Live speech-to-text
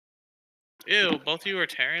Ew, both of you are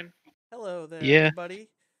Terran? Hello there, Yeah. everybody.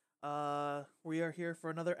 We are here for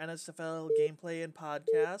another NSFL gameplay and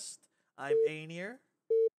podcast. I'm Aenir,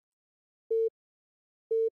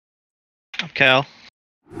 I'm Cal.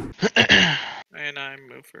 And I'm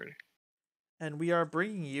Muford. and we are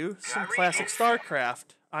bringing you some classic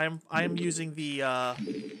StarCraft. I'm using the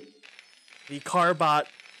Carbot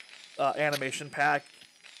animation pack.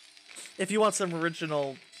 If you want some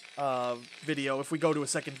original video, if we go to a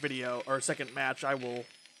second video or a second match, I will.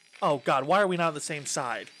 Oh God, why are we not on the same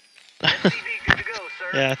side?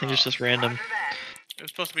 Yeah, I think it's just random. It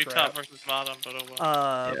was supposed to be Crap. top versus bottom, but oh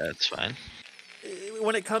well. Yeah, it's fine.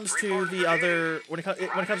 When it comes to the other, when it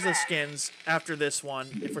comes to the skins, after this one,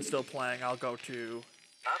 if we're still playing, I'll go to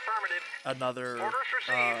another,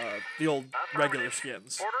 the old regular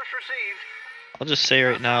skins. I'll just say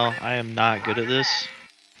right now, I am not good at this.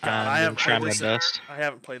 God, I I'm gonna haven't try played my this. best. I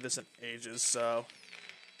haven't played this in ages, so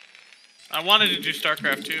I wanted to do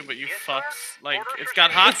StarCraft 2, but you fucks, like, it's got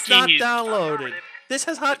hotkeys. it's not downloaded. This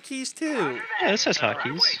has hotkeys too. Yeah, this has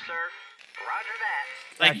hotkeys.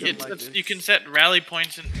 Like, Acting like you can set rally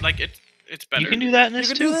points and, like, it's better. You can do that in You this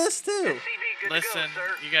can too. do this too. Listen,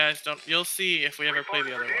 you guys don't, you'll see if we ever play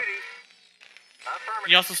the other one.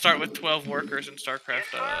 You also start with 12 workers in StarCraft,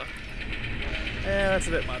 That's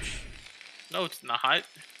a bit much. no, it's not.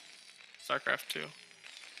 StarCraft 2.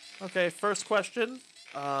 Okay, first question.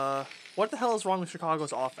 What the hell is wrong with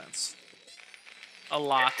Chicago's offense? A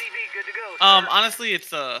lot. Honestly,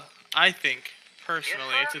 it's I think,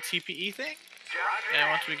 personally, it's a TPE thing. And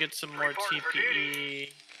once we get some more TPE,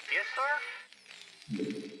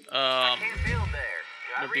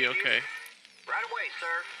 we'll be okay.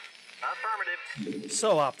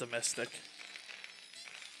 So optimistic.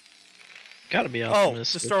 Gotta be Oh,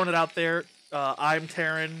 optimistic. just throwing it out there. I'm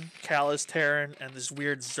Terran, Cal is Terran, and this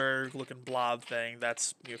weird Zerg-looking blob thing,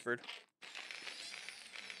 that's Muford.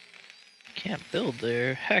 Can't build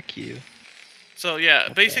there. Heck you. So yeah,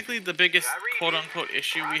 basically the biggest quote-unquote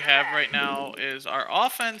issue we have right now is our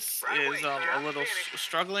offense is a little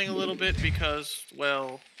struggling a little bit because,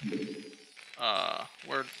 well,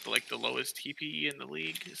 we're like the lowest TPE in the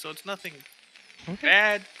league, so it's nothing Okay.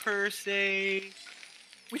 bad per se.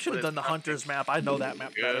 We should have done the Hunters map. I know that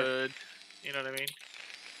map better. Good, you know what I mean?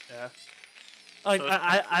 Yeah. Like So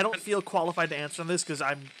I don't feel qualified to answer on this because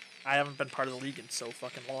I haven't been part of the league in so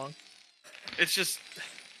fucking long. It's just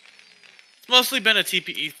it's mostly been a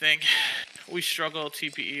TPE thing. We struggle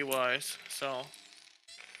TPE wise, so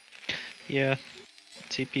Yeah.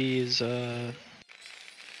 TP is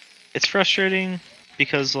it's frustrating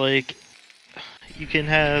because like you can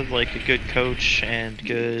have like a good coach and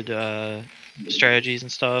good strategies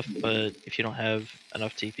and stuff, but if you don't have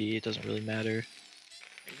enough TP, it doesn't really matter.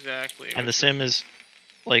 exactly. And the sim is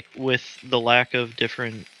like with the lack of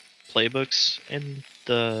different playbooks in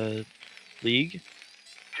the league,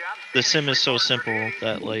 the sim is so simple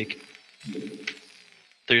that like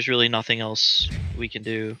there's really nothing else we can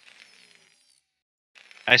do.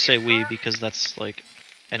 I say we because that's like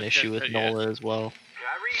an issue with Yeah. Nola as well.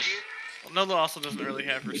 Well, Nolo also doesn't really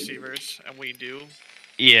have receivers, and we do.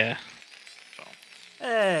 Yeah, So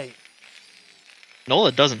Hey,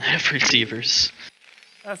 Nola doesn't have receivers.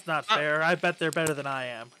 that's not fair. I bet they're better than I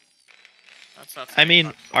am. that's not. I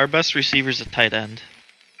mean, our best receiver's a tight end.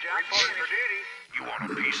 You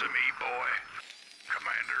want a piece of me, boy?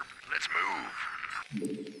 Commander, let's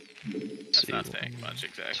move. That's not saying much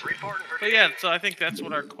exactly. But yeah, so I think that's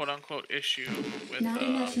what our quote-unquote issue with Not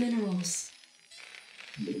enough minerals.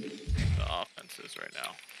 the offense is right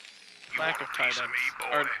now. Lack of tight ends,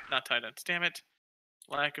 or not tight ends. Damn it!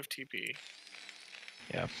 Lack of TP.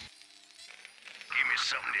 Yeah. Give me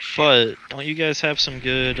something to shoot. But don't you guys have some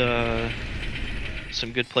good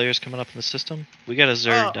players coming up in the system? We got a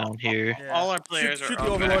Zerg down here. Yeah. All our players shoot are the up.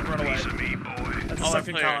 Overlord, run away. Piece of me, boy. That's a All our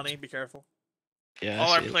second players. colony. Be careful. Yeah, All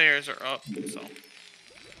I our see it. players are up. So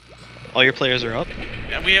All your players are up?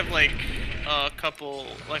 yeah, we have like a couple.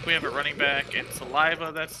 Like we have a running back and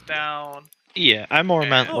Saliva that's down. Yeah, I more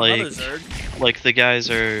meant Oh, like another Zerg. like the guys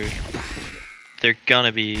they're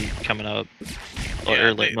gonna be coming up. Yeah,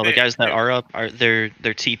 Or like the guys that are up are their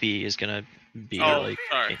TP is gonna be Oh, like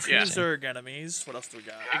sorry. Two Yeah, Zerg enemies. What else do we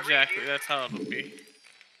got? exactly. That's how it would be.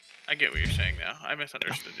 I get what you're saying now. I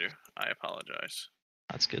misunderstood you. I apologize.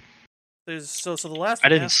 that's good. There's so the last. I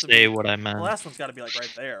one didn't has to say be- what I The meant. last one's got to be like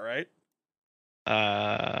right there, right?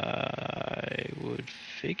 I would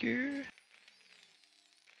figure.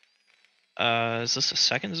 Is this a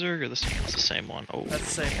second Zerg or this one's the same one? Oh,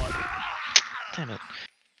 That's the same one. damn it!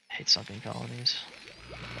 I hate sunken colonies.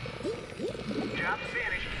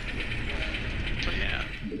 But yeah.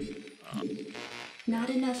 Not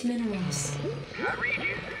enough minerals. I read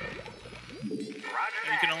you.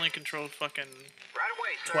 You can only control fucking Right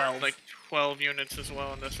away, sir. 12. like 12 units as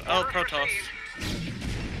well in this. Oh, Protoss.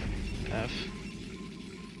 F.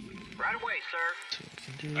 Right away, sir. So we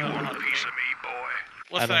can do. You want a Piece of me, boy.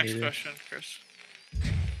 What's I the don't next either. question, Chris?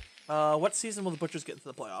 What season will the Butchers get into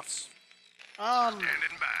the playoffs? Standing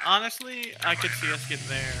by. Honestly, I could see us getting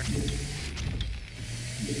there.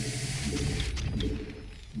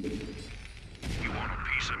 You want a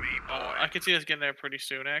piece of me, boy? I could see us getting there pretty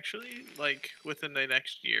soon, actually. Like within the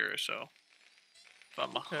next year or so. If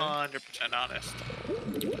I'm 100% honest.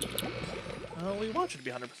 Well, we want you to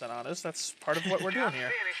be 100% honest. That's part of what we're doing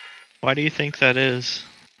here. Why do you think that is?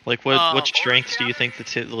 Like, what Um, strengths do you think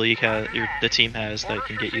the league has, or the team has that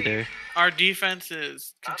can get you there? Our defense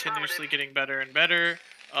is continuously getting better and better.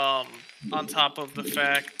 On top of the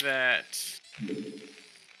fact that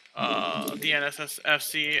the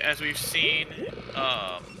NSFC, as we've seen, shit, I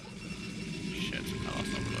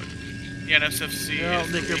lost my book. The NSFC No,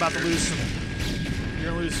 is Nick, you're about to lose some. You're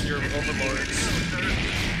gonna lose your overlords.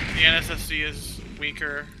 the NSFC is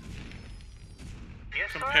weaker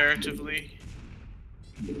comparatively,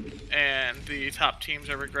 and the top teams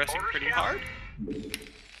are regressing pretty hard.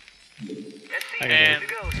 I gotta And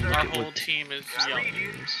look our at whole what team is young.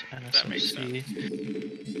 teams That makes NSFC.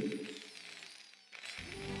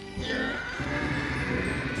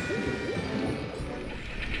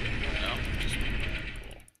 No, just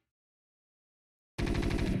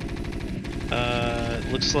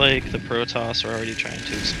Looks like the Protoss are already trying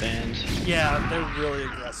to expand. Yeah, they're really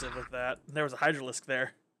aggressive with that. There was a Hydralisk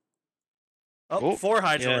there. Oh, Oh, 4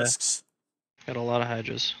 yeah. Hydralisks. Got a lot of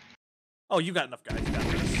Hydras. Oh, you got enough guys. You got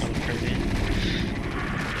this. Oh, pretty.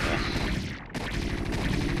 Yeah.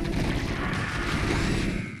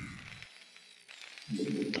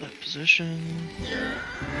 That position.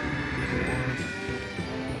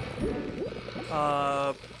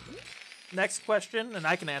 Next question, and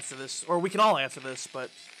I can answer this, or we can all answer this, but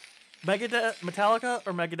Metallica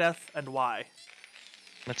or Megadeth, and why?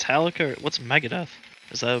 Metallica. What's Megadeth?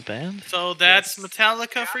 Is that a band? So that's Yes.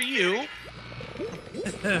 Metallica for you.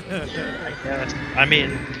 Yes. I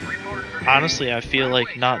mean, honestly, I feel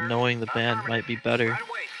like not knowing the band might be better. Right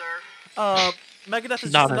away, sir. Megadeth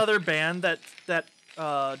is Not just a- another band that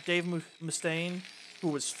Dave Mustaine, who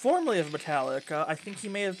was formerly of Metallica, I think he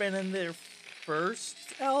may have been in their first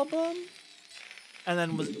album, and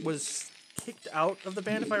then was kicked out of the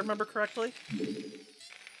band, if I remember correctly.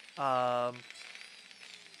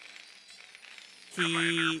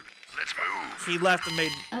 Let's move, He left and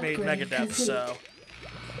made Upgrade Megadeth. complete. So,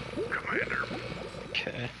 Commander.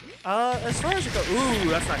 Okay. as far as it goes, ooh,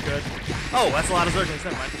 that's not good. Oh, that's a lot of Zerglings.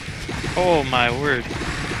 Never mind. Oh my word.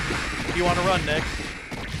 You want to run, Nick?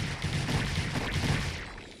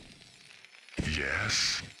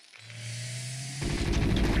 Yes.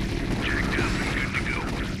 Jacked up and good to go.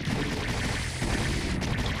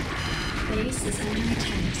 Base is under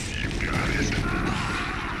attack. You got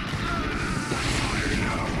it.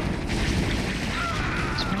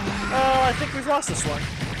 I think we've lost this one.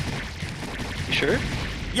 You sure?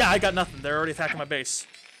 Yeah, I got nothing. They're already attacking my base.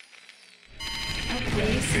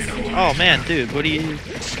 Base is under Oh man, dude, what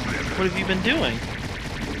have you been doing?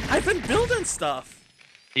 I've been building stuff.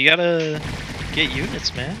 You gotta get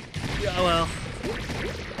units, man. Yeah, well,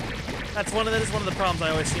 that is one of the problems I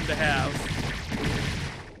always seem to have.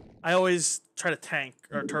 I always try to tank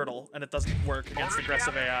or turtle, and it doesn't work against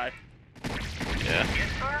aggressive AI. Yeah. Yes,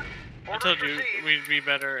 sir. I told you we'd be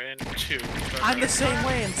better in 2. I'm the same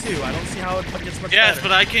way in 2. I don't see how it gets much Yes, better.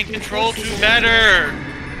 but I can control 2 better.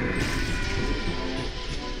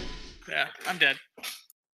 Yeah, I'm dead.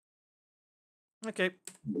 Okay.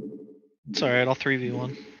 It's alright, I'll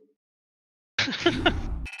 3v1.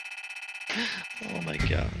 Oh my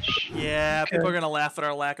gosh. Yeah, people are gonna laugh at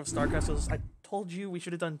our lack of StarCraft. So I told you we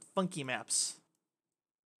should have done funky maps.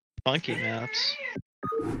 Funky maps.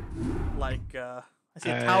 Like, I see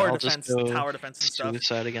a Alright, tower I'll just defense, go tower defense and stuff.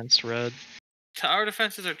 Suicide against red. Tower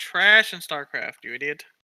defenses are trash in StarCraft, you idiot.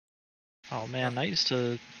 Oh man, I used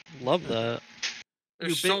to love that. They're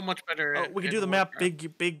You so big- much better. Oh, we could in do the map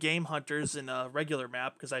Warcraft. big game hunters in a regular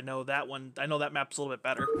map because I know that one. I know that map's a little bit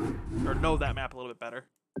better, or know that map a little bit better.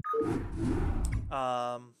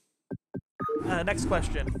 Next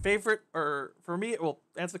question. Favorite, or for me, well,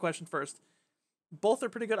 answer the question first. Both are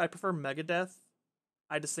pretty good. I prefer Megadeth.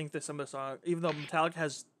 I just think that some of the songs, even though Metallica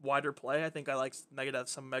has wider play, I think I like some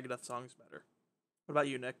Megadeth songs better. What about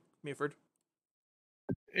you, Nick? Muford?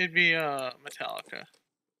 It'd be Metallica.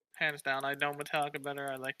 Hands down. I know Metallica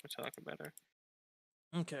better. I like Metallica better.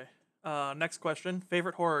 Okay. Next question.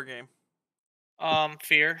 Favorite horror game?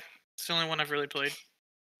 Fear. It's the only one I've really played.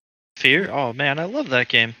 Fear? Oh man, I love that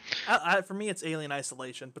game. For me, it's Alien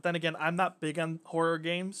Isolation. But then again, I'm not big on horror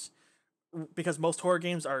games because most horror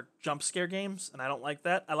games are jump scare games, and I don't like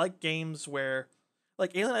that. I like games where,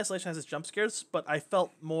 like Alien Isolation has its jump scares, but I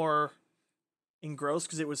felt more engrossed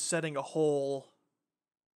because it was setting a whole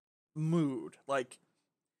mood. Like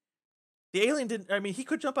the alien didn't. I mean, he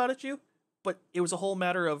could jump out at you, but it was a whole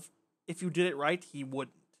matter of if you did it right, he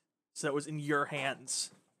wouldn't. So it was in your hands.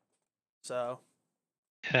 So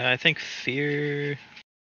Yeah, I think Fear.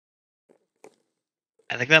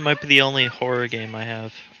 I think that might be the only horror game I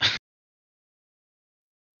have.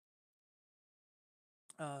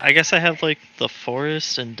 I guess I have like The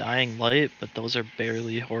Forest and Dying Light, but those are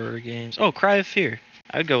barely horror games. Oh, Cry of Fear.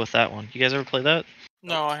 I'd go with that one. You guys ever play that?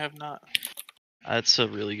 No, I have not. That's a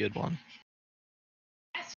really good one.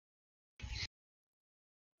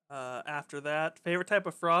 After that, favorite type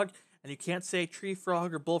of frog, and you can't say tree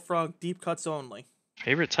frog or bullfrog. Deep cuts only.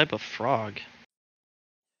 Favorite type of frog?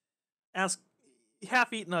 Ask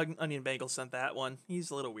half-eaten onion bagel sent that one.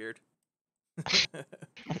 He's a little weird. I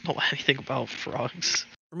don't know anything about frogs.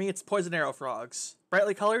 For me, it's poison arrow frogs.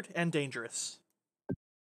 Brightly colored and dangerous.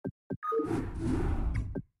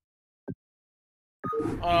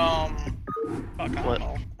 Fuck, I don't What?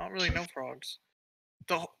 know. I don't really know frogs.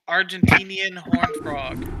 The Argentinian horned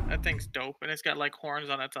frog. That thing's dope, and it's got like horns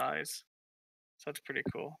on its eyes. So that's pretty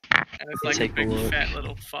cool. And it's like a Take a big look. fat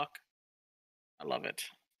little fuck. I love it.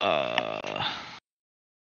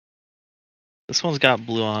 This one's got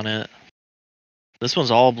blue on it. This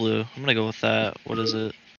one's all blue. I'm gonna go with that. What is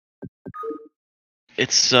it?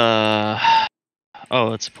 It's oh,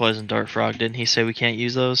 it's a poison dart frog. Didn't he say we can't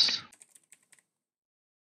use those?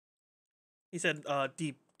 He said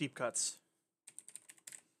deep cuts.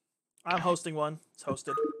 I'm hosting one. It's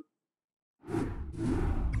hosted.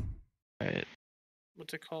 Alright.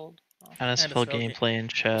 What's it called? Oh, NSFL gameplay in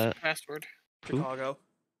chat. password. Chicago.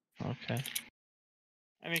 Okay.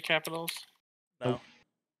 Any capitals? No.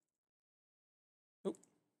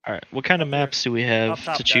 Alright, what kind of Up there. maps do we have Up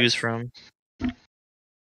top, to choose guys. from?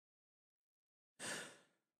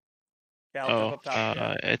 Yeah, up top.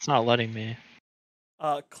 Yeah. It's not letting me.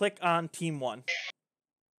 Click on Team 1.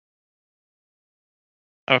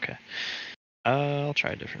 Okay. I'll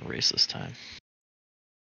try a different race this time.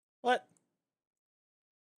 What?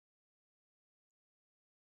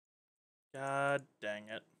 God dang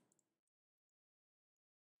it.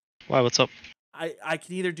 Why, what's up? I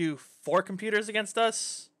can either do 4 computers against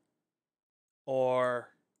us or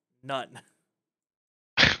none.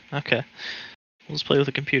 Okay. Let's play with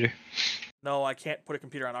a computer. No, I can't put a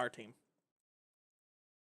computer on our team.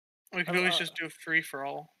 We could always just do a free for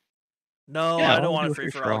all. No, Yeah, I don't I'll want do a a free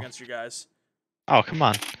for all free-for-all. against you guys. Oh, come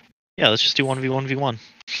on. Yeah, let's just do 1v1v1.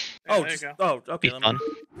 Yeah, Oh, there you go. okay. Be fun.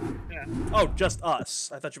 Oh, just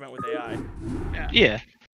us. I thought you meant with AI. Yeah.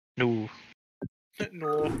 No.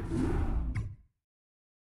 No.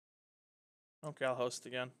 Okay, I'll host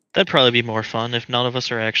again. That'd probably be more fun if none of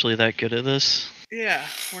us are actually that good at this. Yeah,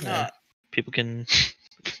 we're Yeah. not. People can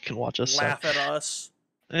watch us Laugh suck. at us.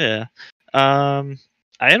 Yeah.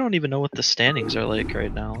 I don't even know what the standings are like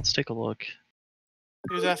right now. Let's take a look.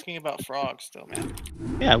 He was asking about frogs still, man.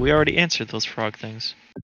 Yeah, we already answered those frog things.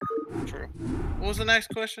 True. What was the next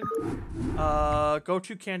question? Go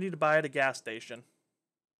to candy to buy at a gas station.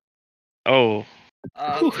 Oh.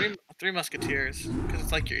 Three Musketeers, because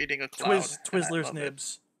it's like you're eating a cloud. and I Twizzlers love it.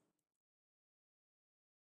 nibs.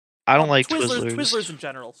 I don't like Twizzlers. Twizzlers. Twizzlers in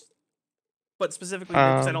general. But specifically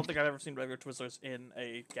nibs, I don't Um, think I've ever seen regular Twizzlers in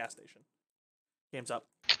a gas station. Game's up.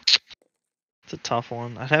 It's a tough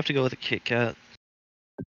one. I'd have to go with a Kit Kat.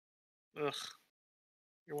 Ugh.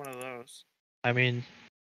 You're one of those. I mean,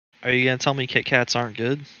 are you gonna tell me Kit Kats aren't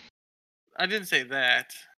good? I didn't say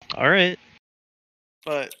that. Alright.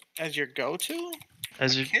 But as your go-to?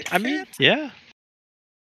 As A you, Kit I mean, Kat? yeah.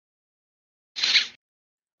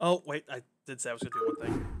 Oh, wait, I did say I was going to do one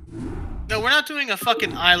thing. No, we're not doing a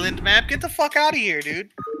fucking island map. Get the fuck out of here,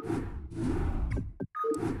 dude.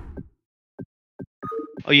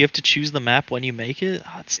 Oh, you have to choose the map when you make it?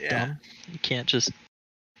 Oh, that's Yeah. dumb. You can't just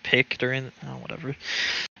pick during. Oh, whatever.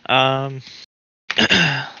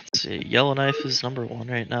 Let's see. Yellowknife is number 1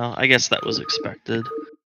 right now. I guess that was expected.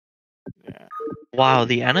 Yeah. Wow,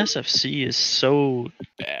 the NSFC is so.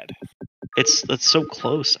 Bad. It's so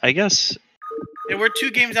close. I guess. Yeah, we're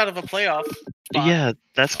 2 games out of a playoff spot. Yeah,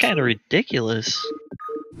 that's kind of ridiculous.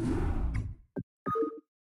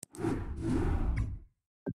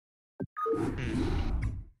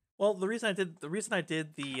 Well, the reason I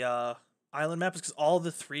did the island map is because all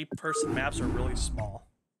the 3-person maps are really small.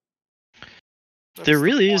 There That's the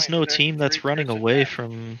really is point. no They're team that's running 3-person away map.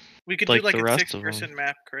 from We could do like like the a rest of them. 6-person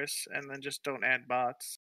map, Chris, and then just don't add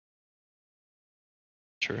bots.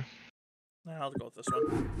 True. I'll go with this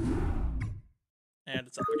one. And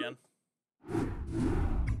it's up again.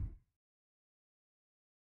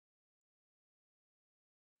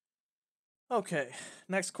 Okay,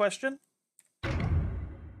 next question.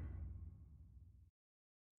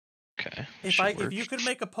 Okay. If you could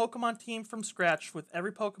make a Pokemon team from scratch with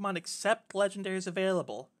every Pokemon except legendaries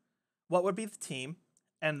available, what would be the team?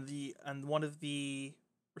 And one of the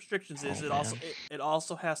restrictions is it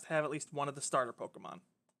also has to have at least one of the starter Pokemon.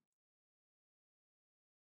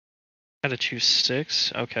 Gotta choose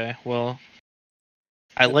 6. Okay, well,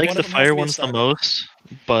 I And like one the of them has fire to be a ones the starter. most,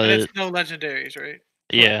 And but it's no legendaries, right?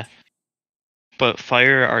 yeah. But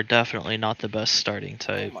fire are definitely not the best starting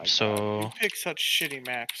type, Oh my so god, we pick such shitty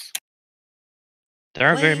maps. there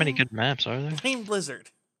aren't very many Blame- good maps, are there? Blame Blizzard.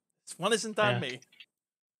 This one isn't on Yeah. me.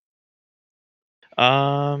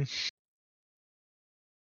 I'm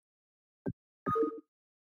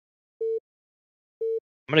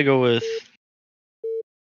gonna go with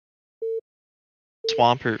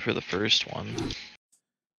Swampert for the first one.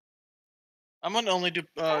 I'm gonna only do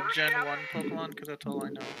Gen 1 Pokemon because that's all I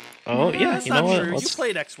know. Oh yeah, That's you know not what? true. You Let's.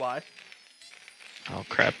 played XY. Oh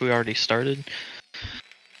crap, we already started.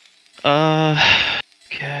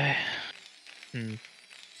 Okay. SCV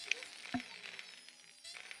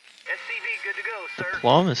good to go, sir.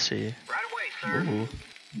 Diplomacy. Right away, sir. Ooh.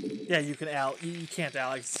 Yeah, you can you can't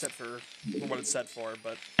Alex except for what it's set for,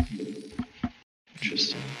 but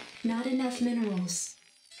Interesting. Not enough minerals.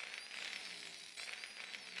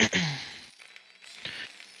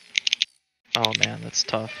 Oh man, that's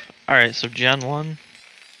tough. Alright, so Gen 1.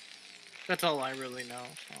 That's all I really know.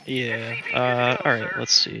 So. Yeah. Alright,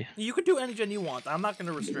 let's see. you could do any gen you want. I'm not going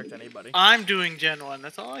to restrict anybody. I'm doing Gen 1.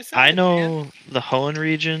 That's all I said. I man. know the Hoenn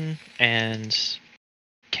region and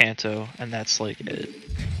Kanto, and that's like it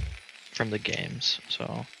from the games.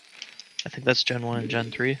 So I think that's Gen 1 and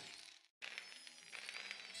Gen 3.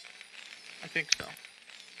 I think so.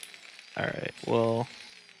 Alright, well.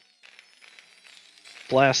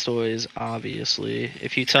 Blastoise, obviously.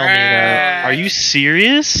 If you tell me that. Are you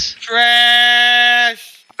serious?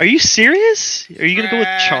 Trash. Are you serious? Are you gonna go with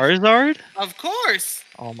Trash. Charizard? Of course.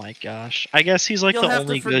 Oh my gosh. I guess he's like You'll the have to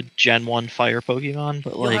only good Gen 1 fire Pokemon,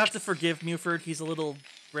 but You'll like. have to forgive Muford. He's a little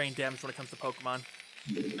brain damaged when it comes to Pokemon.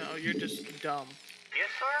 No, you're just dumb. Yes,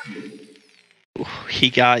 sir. Ooh, he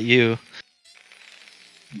got you.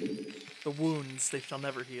 The wounds, they shall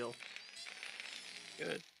never heal.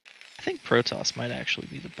 Good. I think Protoss might actually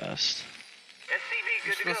be the best. SCV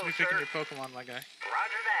You're good to supposed go, to be sir. picking your Pokemon, my guy.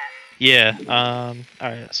 Roger that. Yeah,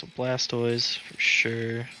 alright, so Blastoise for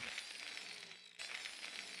sure.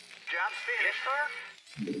 Job's finished.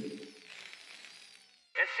 Yes, sir.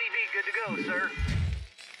 SCV good to go, sir.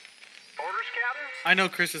 Orders, Captain? I know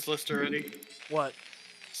Chris's list already. What?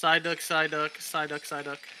 Psyduck, Psyduck, Psyduck,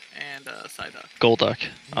 Psyduck, and Psyduck. Golduck.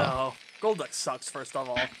 Oh. No. Golduck sucks, first of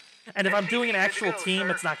all. And if I'm doing an actual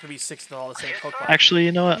team, it's not going to be 6 of all the same Pokemon. Actually,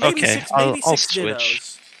 you know what? Maybe Okay, six, I'll maybe six switch.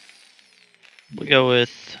 Dittos. We'll go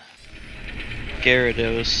with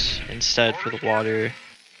Gyarados instead for the water,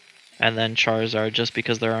 and then Charizard just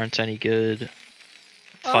because there aren't any good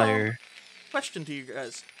fire. Question to you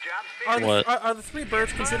guys. Job's finished. Are the 3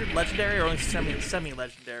 birds considered legendary or only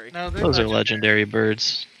semi-legendary? No, they're Those are legendary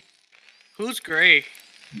birds. Who's Gray?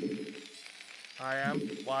 I am.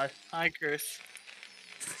 Why? Hi, Chris.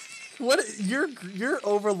 What? Your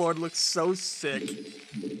Overlord looks so sick.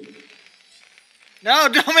 No,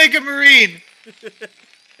 don't make a Marine! SCV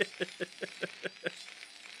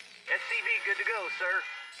good to go, sir.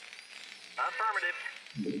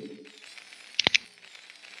 Affirmative.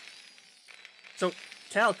 So,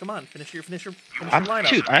 Cal, come on, finish your lineup.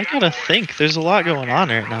 Dude, I gotta think. There's a lot going on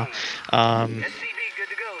right now. SCV good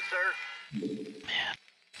to go, sir. Man.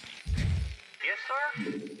 Yes, sir.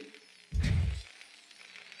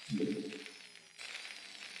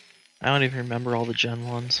 I don't even remember all the Gen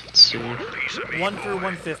 1s. Let's see. 1 through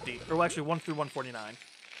 150, or actually 1 through 149.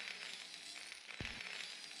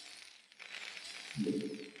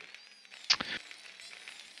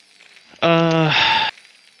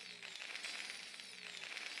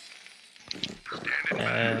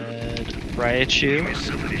 And Raichu.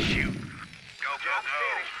 Somebody shoot. Go, go,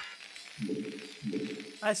 go.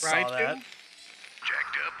 I saw Raichu? that.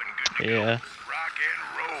 Jacked up and good to Yeah. rock and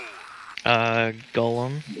roll.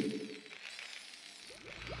 Golem.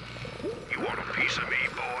 You want a piece of me,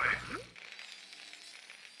 boy?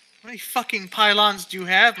 How many fucking pylons do you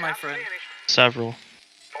have, my Job's friend? finished. Several.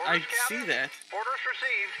 I Orders, see Captain. that. Orders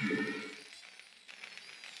received.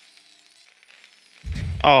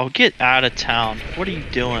 Oh, get out of town. What are you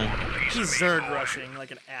doing? He's Zerg rushing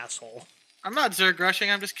like an asshole. I'm not Zerg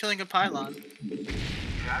rushing, I'm just killing a pylon.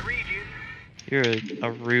 I read you. You're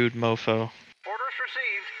a rude mofo. Orders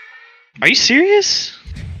received. Are you serious?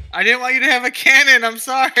 I didn't want you to have a cannon, I'm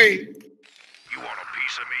sorry. You want a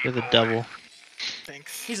piece of me, You're the boy? devil.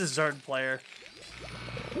 Thanks. He's a Zerg player.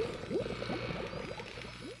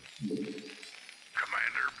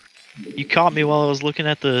 Commander, You caught me while I was looking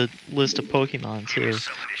at the list of Pokemon too.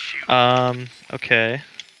 something to shoot. Okay.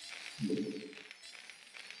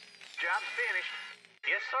 Job's finished.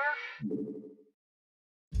 Yes, sir.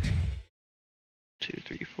 2,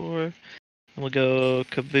 3, 4. And we'll go Want a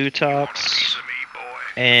Kabutops piece of me,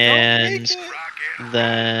 boy? and Don't make it. Rocket.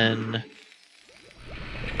 then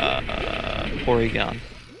Porygon.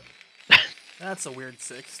 That's a weird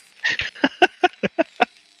sixth.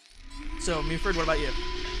 So, Muford, what about you?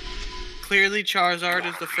 Clearly Charizard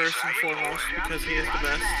is the first and foremost because he is the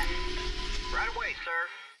best. Right away, sir.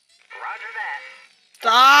 Roger that.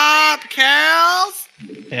 Stop, Kels!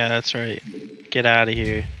 Yeah, that's right. Get out of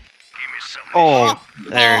here. Give me something. Oh,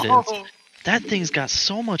 there it is. Oh. That thing's got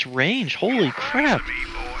so much range. Holy crap. Me,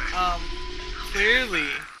 boy. Clearly,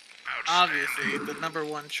 obviously, the number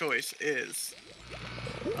one choice is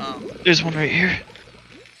There's one right here.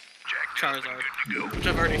 Charizard, which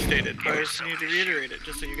I've already stated, but I just need to reiterate it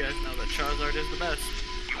just so you guys know that Charizard is the best.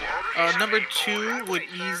 Number two would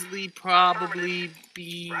easily probably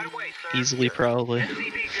be Easily, probably.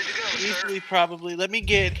 Let me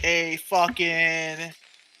get a fucking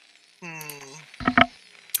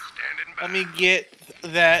let me get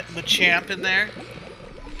that Machamp in there.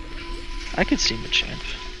 I could see Machamp.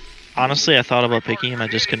 Honestly, I thought about picking him. I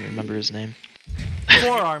just couldn't remember his name.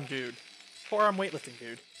 Forearm dude. Forearm weightlifting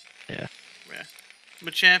dude. Yeah. Yeah.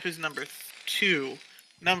 Machamp is number 2.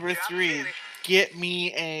 Number 3, get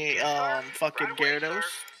me a fucking Gyarados,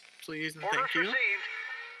 please and thank you.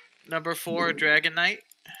 Number 4, a Dragonite.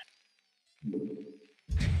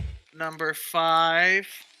 Number 5,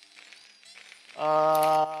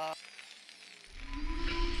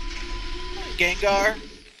 Gengar,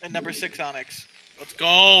 and number 6, Onyx. Let's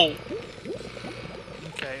go.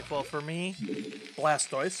 Okay, well, for me,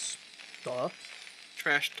 Blastoise. Duh.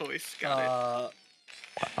 Trash toys, got it.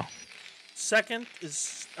 Wow. Second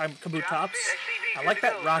is Kabutops. I like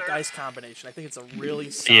that rock ice combination. I think it's a really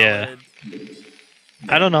solid. Yeah.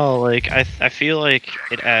 I don't know, like I feel like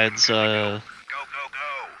it adds Go, go, go.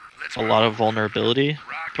 Let's a lot of vulnerability,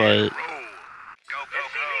 but roll. Go, go,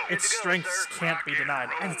 go. Its strengths can't be denied,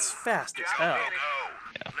 and it's fast as hell. Go.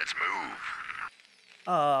 Let's move.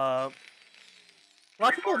 A lot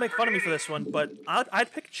of people make fun of me for this one, but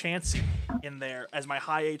I'd pick Chansey in there as my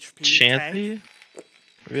high HP tank. Chansey?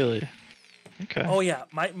 Really? Okay. Oh yeah,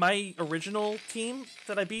 my original team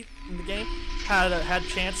that I beat in the game had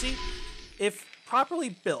Chansey, if properly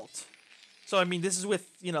built. So I mean, this is with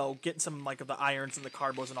getting some like of the irons and the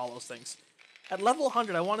carbos and all those things. At level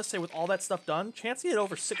 100, I want to say with all that stuff done, Chansey had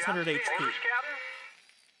over 600 HP.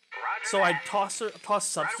 So I'd toss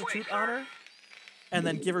substitute on her, and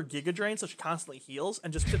then give her Giga Drain so she constantly heals,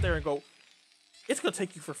 and just sit there and go, it's gonna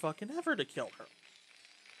take you for fucking ever to kill her.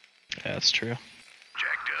 Yeah, that's true.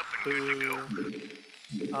 Jacked up and good to go.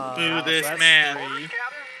 Boo So this that's man.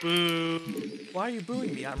 3. Boo. Why are you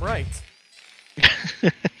booing me? I'm right.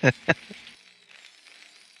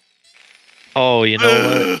 Oh, you know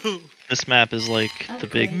what? Boo. This map is like the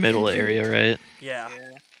big middle area, right? Yeah.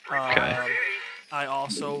 Okay. I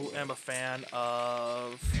also am a fan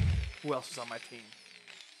of... Who else is on my team?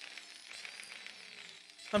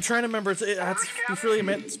 I'm trying to remember. It's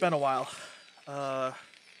it's been a while. I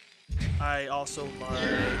also like...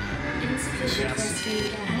 Insufficient quest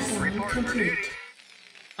data add-on complete.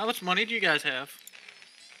 How much money do you guys have?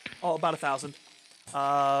 Oh, about 1,000.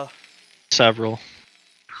 Several.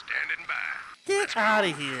 Standing by. Get out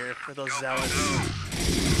of here with those zealots.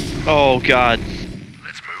 Oh god.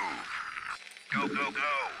 Let's move. Go, go, go.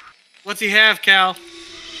 What's he have, Cal?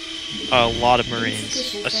 A lot of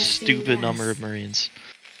Marines. A stupid number of Marines.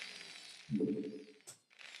 Standing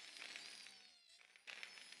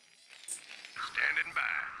by.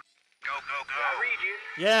 Go, go, go. I read you.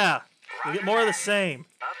 Yeah. We get more of the same.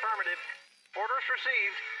 Affirmative. Orders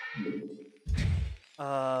received.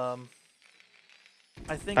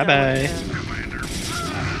 I think Bye-bye. Commander.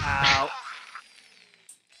 Ow.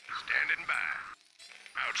 Standing by.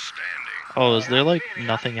 Outstanding. Oh, is there like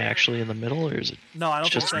nothing actually in the middle, or is it? No, I don't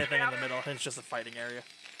think Just- there's anything in the middle. I think it's just a fighting area.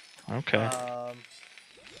 Okay.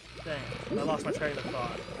 Dang, I lost my train of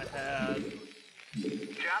thought. I had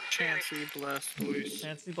Chansey, Blastoise.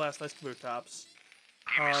 Chansey, Blastoise, Kabutops.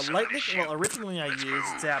 Lightning. Well, originally I used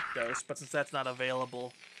Zapdos, but since that's not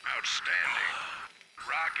available, Outstanding.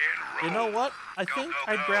 Rock and roll. you know what? I think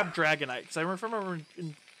I'd grab Dragonite because I remember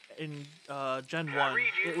in Gen 1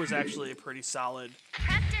 it was actually a pretty solid.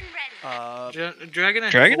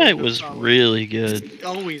 Dragonite. Dragonite was really good. It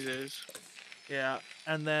always is. Yeah,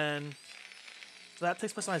 and then so that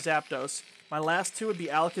takes place on my Zapdos. My last two would be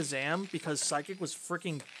Alakazam because Psychic was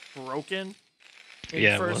freaking broken in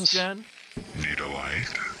Yeah, it first was. gen. Need a light?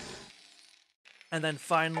 And then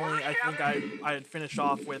finally, I think I'd finish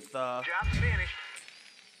off with Job's finished.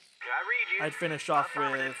 I read you. I'd finish off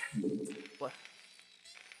with what?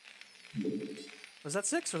 Was that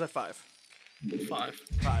 6 or was that 5? 5.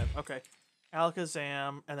 5. Okay,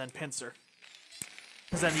 Alakazam and then Pinsir.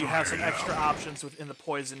 Because then you have some extra options within the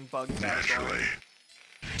poison bug category. Naturally.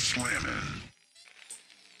 Swimming.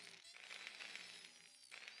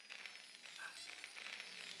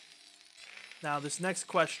 Now this next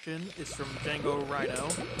question is from Django Rhino.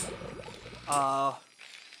 Job's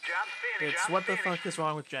finished. It's what the fuck is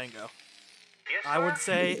wrong with Django? Yes, I would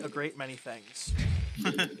sir. say a great many things.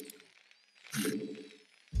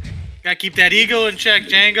 Gotta keep that ego in check,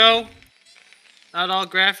 Django. Not all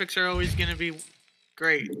graphics are always gonna be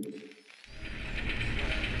great.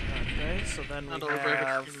 Okay, so then we Not all graphics are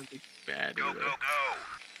have gonna be bad Go, either. go, go.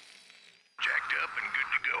 Jacked up and good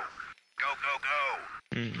to go. Go, go, go.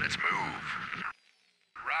 Let's move.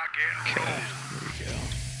 Rock and roll. There we go.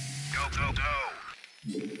 Go, go, go.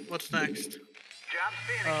 What's next? Job's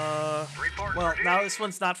finished. Report well, for now duty. this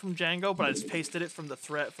one's not from Django, but I just pasted it from the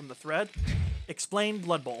thread. Explain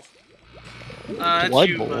Blood Bowl. That's Blood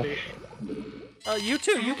you, Bowl. buddy. You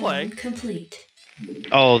too, you play. Complete.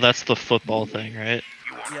 Oh, that's the football thing, right?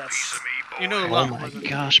 You want a Yes. piece of me, boy? You know a Oh lot more my than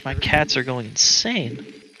gosh, my cats are going insane.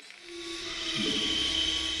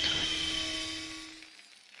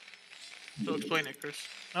 So explain it, Chris.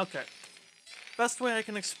 Okay. Best way I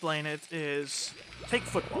can explain it is take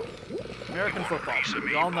football. American football.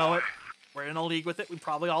 We all know it. We're in a league with it. We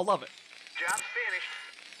probably all love it. Job's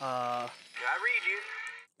finished. I read you.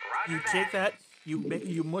 You Roger take that,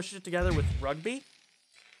 you mush it together with rugby.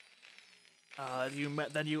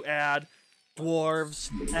 Then you add dwarves,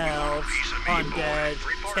 elves, undead,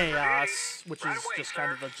 chaos, which is just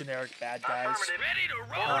kind of the generic bad guys. Ready to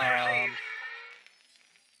roll.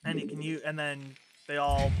 And then they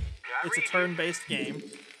all. It's a turn-based game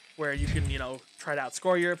where you can try to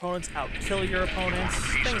outscore your opponents, outkill your opponents,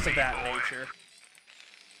 things of that nature.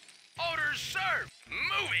 Orders, sir.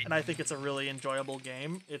 Move it. And I think it's a really enjoyable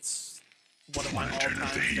game. It's one of my all-time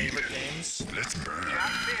favorite games. Let's burn.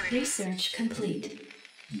 Research complete.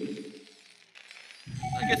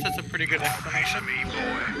 I guess that's a pretty good explanation. Me, boy.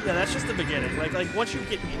 Yeah, that's just the beginning. Like once you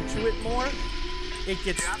get into it more, it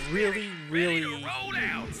gets really, really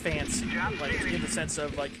fancy. Like in the sense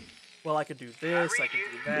of like, well, I could do this, I could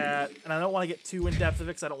do that, and I don't want to get too in depth of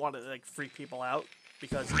it because I don't want to like freak people out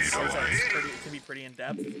because it can be pretty in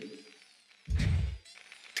depth.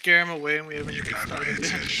 Scare him away and we haven't You even got my started yet.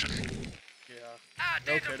 attention. Yeah.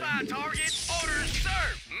 Identify target. Orders,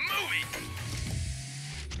 sir. Move it.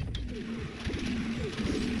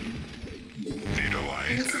 Need a light?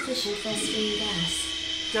 Insufficient Vespine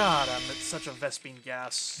gas. God, it's such a Vespine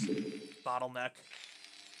gas bottleneck.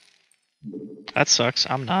 That sucks.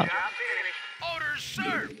 I'm not. Job finished. Orders,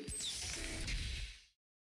 sir.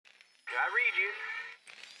 I read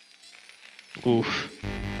you. Oof.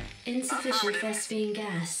 Insufficient Vespine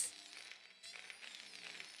gas.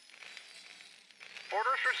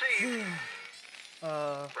 Orders received.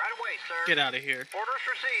 Right away, sir. Get out of here. Orders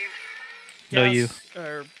received. No, you.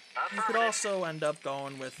 Or you could also end up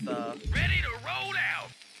going with Ready to roll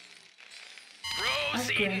out.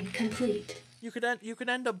 Proceeding. Upgrade complete. you could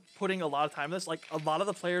end up putting a lot of time in this. Like a lot of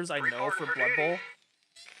the players I know for Blood Bowl,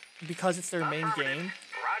 because it's their main game.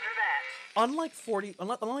 Roger that. Unlike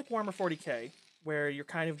Warhammer 40k, where you're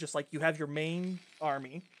kind of just like you have your main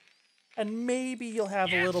army, and maybe you'll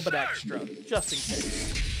have a little bit extra just in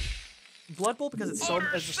case. Blood Bowl, because it's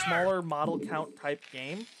a smaller model count type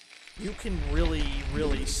game, you can really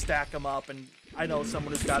stack them up. And I know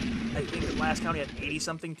someone who's got, I think at last count he had 80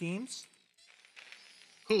 something teams.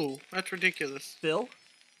 Who? That's ridiculous. Bill?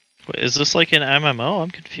 Wait, is this like an MMO?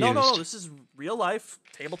 I'm confused. No, this is real life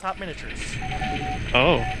tabletop miniatures.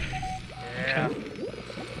 Oh. Yeah.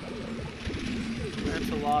 That's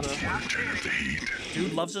a lot of. Turn up the heat.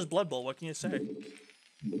 Dude loves his Blood Bowl. What can you say?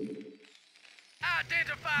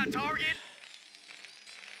 Identify target.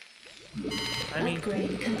 I mean,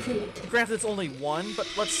 Upgrade complete. granted it's only one, but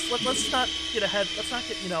let's not get ahead. Let's not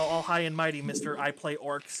get all high and mighty, Mr. I play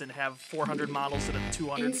orcs and have 400 models and a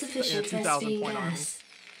 200 and a Insufficient 2,000 Vespine point army. gas.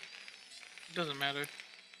 Doesn't matter.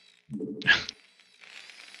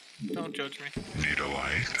 Don't judge me. Need a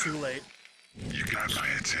light? Too late. You got my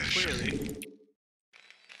attention. Clearly.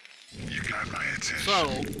 You got my attention.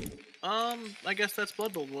 So, I guess that's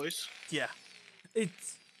Blood Bowl, boys. Yeah.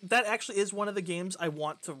 That actually is one of the games I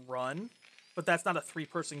want to run, but that's not a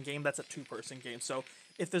 3-person game, that's a 2-person game. So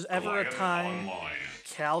if there's ever a time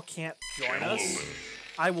Cal can't join us,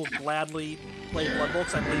 I will gladly play Blood Bowl,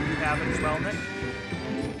 because I believe you have it as well, Nick.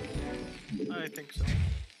 I think so.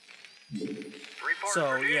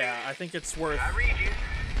 So yeah, I think it's worth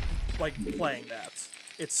like playing that.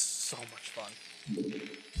 It's so much fun.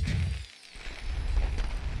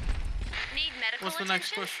 Need medical What's the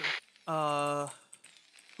next question?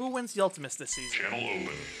 Who wins the Ultimates this season? Channel open.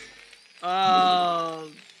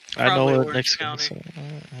 I know Probably what Orange Nick's County.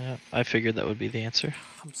 gonna say. Yeah, I figured that would be the answer.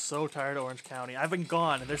 I'm so tired of Orange County. I've been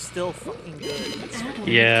gone, and they're still fucking good. Add-on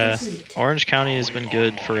Yeah, complete. Orange County has been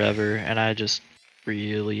good forever, and I just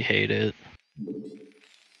really hate it.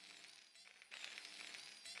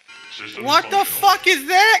 System What the functional. fuck is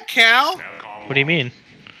that, Cal? Snapcom What do you mean?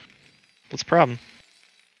 What's the problem?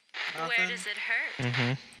 Where Nothing. does it hurt?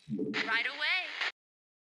 Mm-hmm. Right away.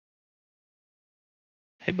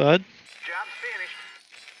 Hey, bud. Job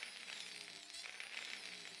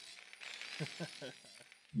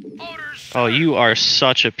finished. Orders. Oh, you are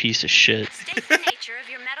such a piece of shit. State the nature of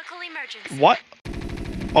your medical emergency. What?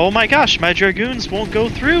 Oh my gosh, my Dragoons won't go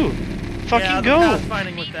through. Fucking Yeah, the go.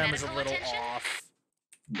 pathfinding with Need them is a medical little attention? off.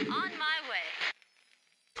 On my way.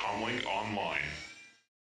 Comlink online.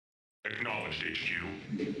 Acknowledged, HQ.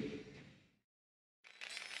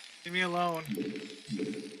 Leave me alone.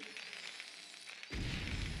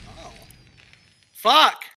 Oh.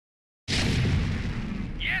 Fuck!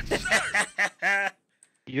 Yes, sir.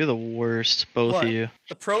 You're the worst, both What? of you.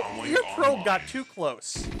 Your probe got too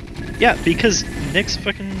close. Yeah, because Nick's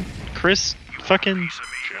fucking Chris fucking.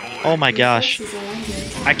 Channel Oh my gosh, Forces are under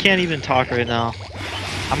attack. I can't even talk right now.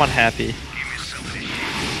 I'm unhappy.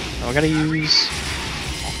 I gotta use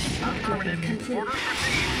Upgrade complete.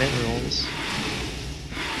 minerals.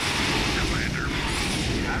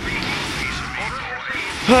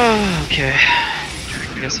 Okay.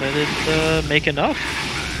 I guess I didn't make enough.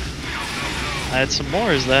 I had some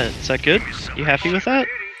more. Is that good? You happy with that?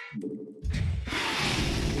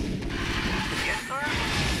 Yes, sir.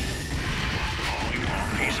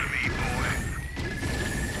 piece of me, boy.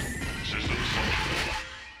 System functional.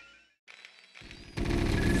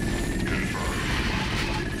 Confirmed.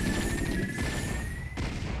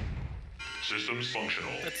 Systems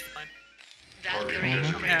functional. That's fine. Valkyrie,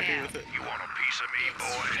 Mhm. I'm happy with it. You want a piece of me, It's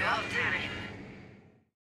boy? showtime.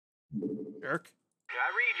 Eric, I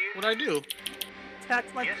read you. What'd I do?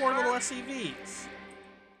 attacked my Yes, poor sir. little SCVs.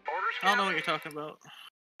 Orders. I don't know what Captain. you're talking about.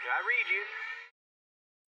 I read you.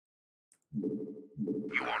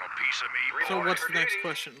 You want a piece of me, boy? So what's the next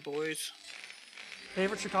question, boys?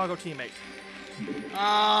 Favorite Chicago teammate?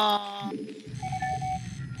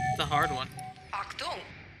 It's a hard one. Achtung.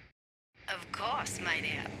 Of course, my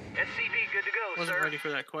dear. SCV good to go, Wasn't sir. ready for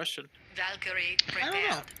that question. Valkyrie, I don't know.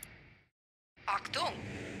 prepared. Achtung.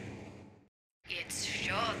 It's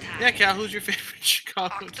showtime. Yeah, Cal, who's your favorite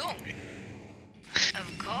Chicago Achtung. teammate?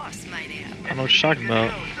 Of course, my dear. I don't know what you're talking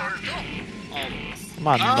about. Achtung. All of us. Come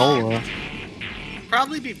on, Ah. Nola.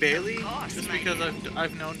 Probably be Bailey, Of course, just my because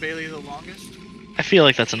I've known Bailey the longest. I feel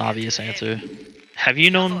like that's an obvious answer. Have you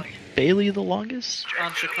known Bailey the longest?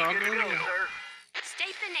 On Chicago, Good to go, yeah. sir.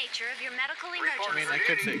 State the nature of your medical I emergency. mean, I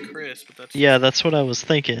could say Chris, but that's Yeah, that's what I was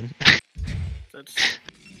thinking. that's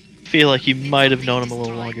Feel like you might have known him a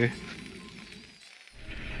little longer.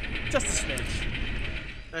 Just a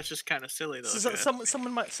smidge. that's just kind of silly though. So, Chad.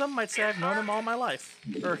 some might say I've known him all my life,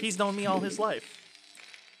 or he's known me all his life.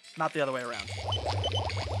 Not the other way around.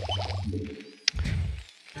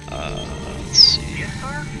 Let's see. Yes,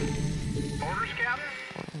 sir. Orders, Captain.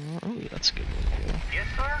 Oh, that's a good one. Yes,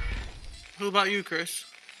 sir. Who about you, Chris?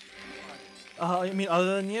 I mean,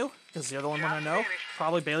 other than you, because you're the only one I know.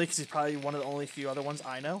 Probably Bailey, because he's probably one of the only few other ones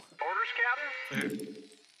I know. Orders, Captain.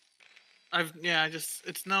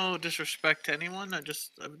 It's no disrespect to anyone. I've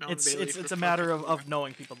known It's Bailey it's for it's a matter fucking- of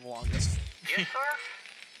knowing people the longest. Yes, sir.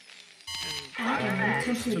 and Add-on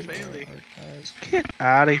to complete. Bailey. Get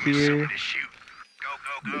out of Give me something here. to shoot.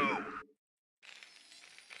 Go, go, go.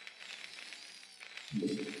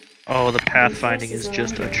 Oh, the pathfinding is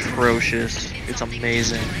just atrocious. It's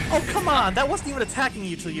amazing. Oh, come on! That wasn't even attacking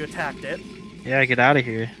you till you attacked it. Yeah, get out of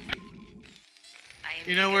here. I am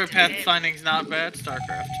You know where eager to live. pathfinding's not bad?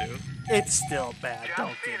 StarCraft 2. It's still bad,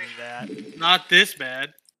 don't give me that. Not this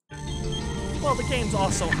bad. Well, the game's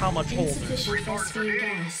also how much older. Insufficient phosphine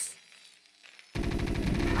gas.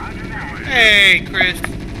 Hey, Chris.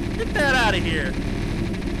 Get that out of here.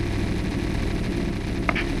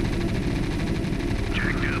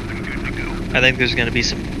 Jacked up and good to go. I think there's gonna be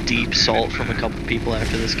some deep salt from a couple people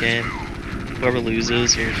after this game. Whoever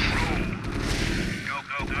loses, or Go,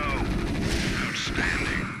 go, go.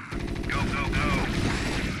 Outstanding. Go, go, go.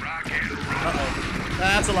 Rock and roll. Uh-oh.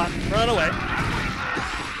 That's a lot. Run away.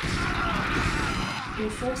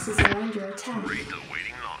 Your forces are under attack. Read the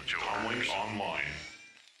waiting launch orders. Online.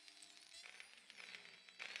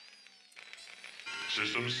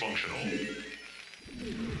 Systems functional.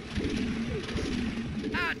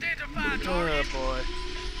 Identify Oh target. boy.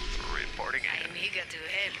 Reporting in. I'm eager to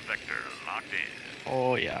help. Vector locked in.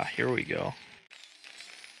 oh yeah, here we go.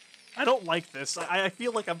 I don't like this. I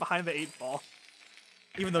feel like I'm behind the 8 ball.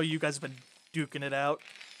 Even though you guys have been duking it out.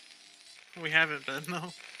 We haven't been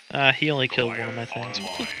though. He only killed one of my things.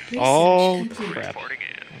 Online. Research Oh complete. crap. Reporting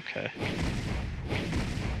in. Okay.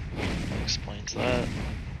 That explains that.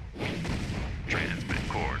 Transmit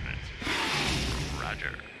coordinates.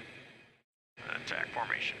 Roger. Attack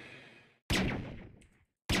formation.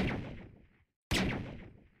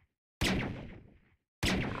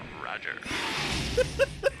 Roger.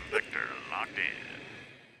 Vector locked in.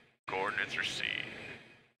 Coordinates received.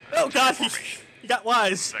 Oh god, Formation. he got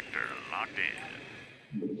wise. Vector locked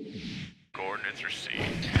in. Coordinates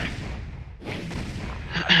received.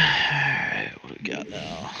 Alright, what do we got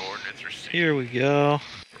now? Coordinates received. Here we go.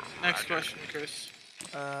 Next Roger. question, Chris.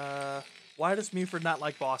 Why does Muford not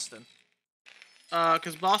like Boston?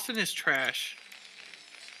 Because Boston is trash.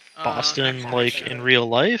 Boston, next like question. in real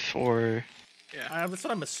life, or Yeah. That's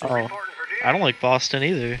what I'm assuming. oh, I don't like Boston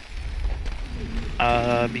either.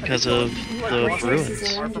 Because of You like the Boston? Forces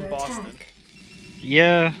Bruins. are Are under from Boston. attack.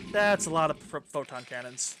 Yeah, That's a lot of photon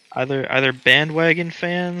cannons. either bandwagon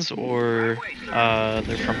fans or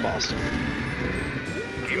they're from Boston.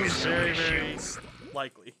 Very, very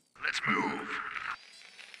likely. Let's move.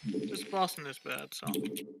 Just Boston is bad, so.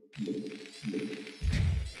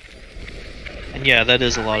 And yeah, that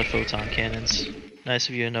is a lot of photon cannons. Nice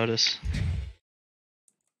of you to notice.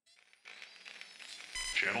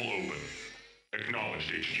 Channel open.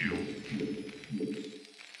 Acknowledged HQ.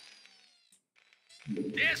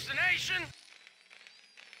 Destination.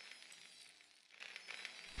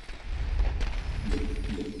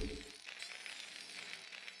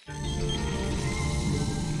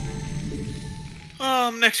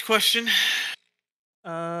 Next question.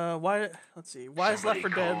 Why? Let's see. Why is Left 4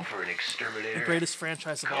 Dead For an the exterminator. greatest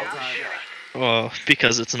franchise of all time? Oh,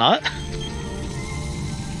 because it's not?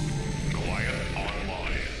 Goliath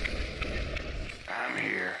online. I'm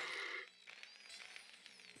here.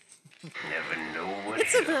 Never know what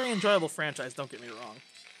It's a very enjoyable franchise. Don't get me wrong.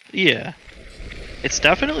 Yeah. It's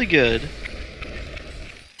definitely good.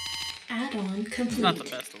 Add-on It's not the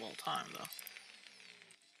complete. best of all time, though.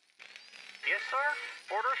 Yes,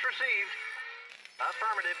 sir. Orders received.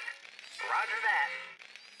 Affirmative. Roger that.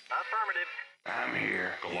 Affirmative. I'm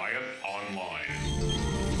here. Goliath online.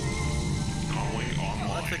 Comlink Oh,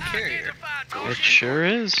 that's online. a carrier. Identify It target. sure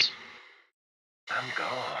is. I'm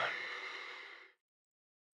gone.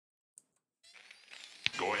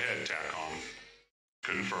 Go ahead, TACOM.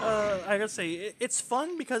 Confirm. I gotta say, it's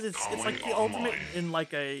fun because it's like the ultimate in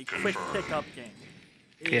like a quick Confirm. pickup game.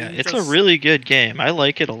 Yeah, You it's a just- really good game. I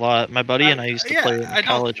like it a lot. My buddy and I used to yeah, play it I in don't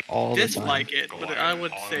college all the time. Dislike it, but I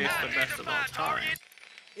would say it's the best of all time.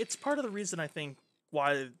 It's part of the reason I think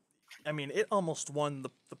why. I mean, it almost won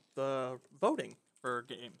the voting for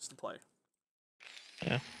games to play.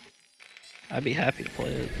 I'd be happy to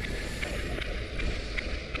play it.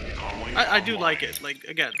 Comlink I do online. like it. Like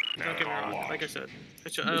again, don't get me wrong. Like I said,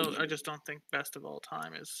 I just don't think best of all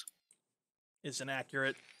time is. Is an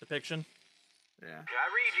accurate depiction. Yeah. I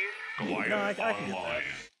read you. Goliath No, I can get online.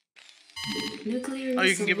 Nuclear Oh,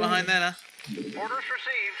 you can missile get behind ready. that, huh? Orders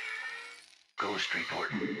received. Ghost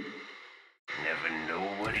reporting. Never know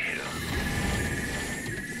what hit 'em.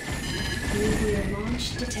 Nuclear launch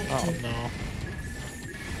Oh detected. no.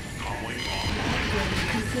 Comlink online. Upgrade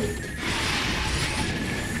complete.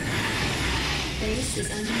 Base is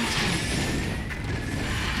under attack.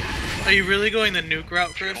 Are you really going the nuke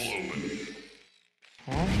route, Chris? Channel open.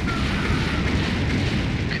 Well,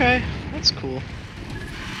 okay, that's cool.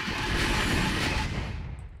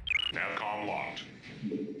 Navcom locked.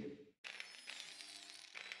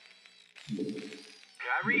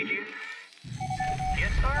 I read you.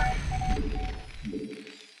 Yes, sir.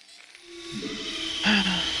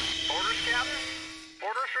 Orders, Captain.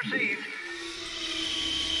 Orders received.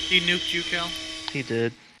 He nuked you, Cal. He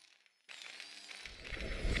did.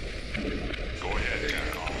 Go ahead,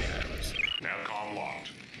 TACOM. Navcom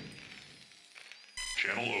locked.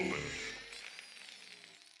 Channel open.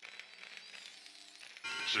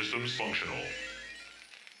 Systems functional.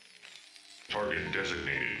 Target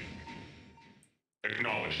designated.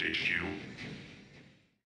 Acknowledged, HQ.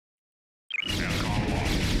 Navcom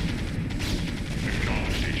locked.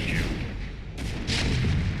 Acknowledged, HQ.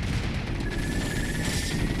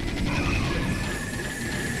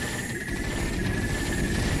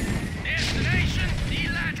 Destination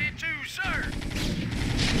delighted to, sir.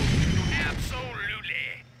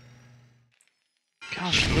 Absolutely.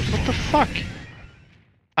 Gosh, what the fuck?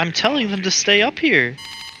 I'm telling them to stay up here.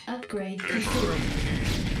 Upgrade complete.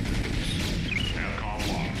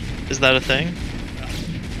 Navcom locked. Is that a thing?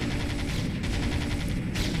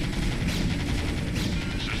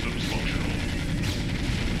 Systems functional.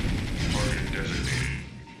 Target designated.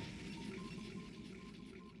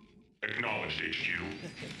 Acknowledged, HQ.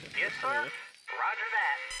 Yes, sir. Roger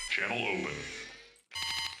that. Channel open.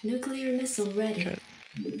 Nuclear missile ready. Okay.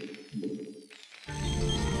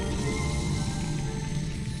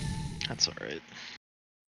 That's alright.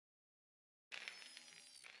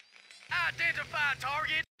 Identify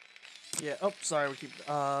target. Yeah. Oh, sorry. We keep.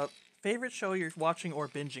 Favorite show you're watching or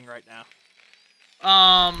binging right now?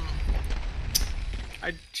 I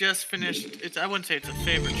just finished. I wouldn't say it's a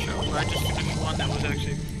favorite show, but I just finished one that was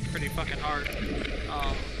actually pretty fucking hard.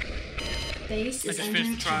 Base I is just under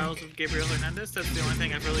finished the Trials attack. of Gabriel Hernandez. That's the only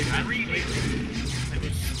thing I've really been lately. It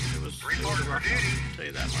was rough. I'll tell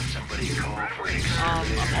you that much.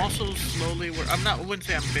 I'm also slowly. I wouldn't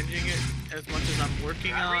say I'm binging it as much as I'm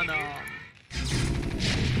working on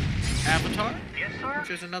Avatar, Yes, sir. which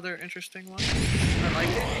is another interesting one. I like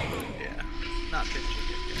it. Yeah, not binging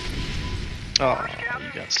it. Oh,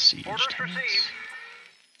 you got siege Orders tanks. received.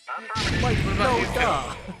 Affirmative. Like, What about no, you,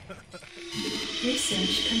 duh.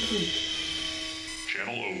 Research complete.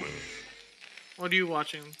 Channel open. What are you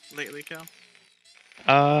watching lately, Cal?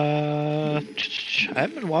 I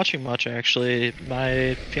haven't been watching much actually.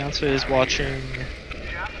 My fiance is watching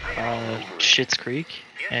Schitt's Creek,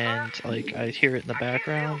 and like I hear it in the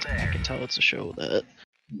background. I can tell it's a show that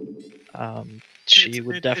she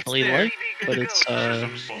would it's definitely there. like, but it's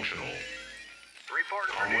Systems functional. Reporting for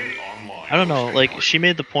Comlink duty. online. I don't know. Like she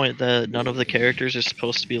made the point that none of the characters are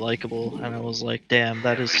supposed to be likable, and I was like, damn,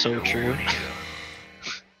 that is so true.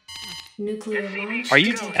 Nuclear launch Are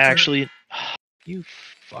you detected. actually? You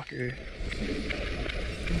fucker.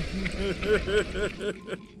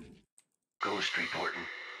 Ghost reporting.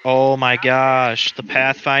 Oh my gosh, the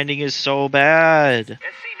pathfinding is so bad. SCV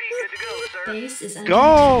good to go, sir. Base is under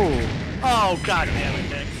Go! Oh, god damn it,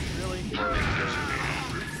 Nick. Really?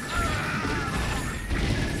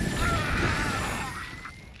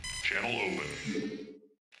 Channel open.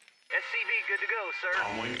 SCV good to go, sir.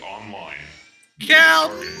 Comlink online. Cal,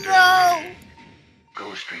 no!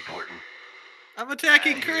 Ghost reporting. I'm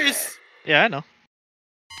attacking Chris. Yeah, I know.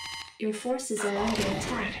 Your forces are under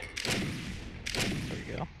attack. There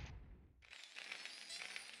you go.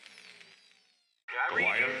 I read you.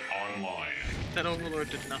 Goliath online. That Overlord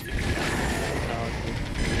did nothing. Channel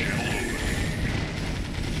open.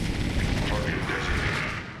 Target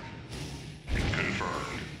designated.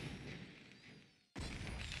 Confirmed.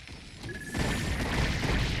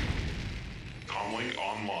 Comlink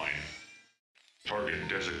online. Target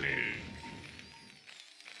designated.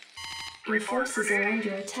 Your forces are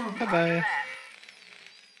under attack. Bye bye.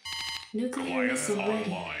 Nuclear Goliath missile ready.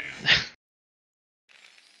 online.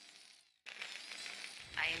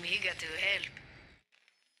 I am eager to help.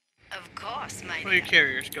 Of course, my Well, your dear.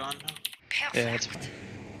 carrier's gone now. Perfect. Yeah, that's fine.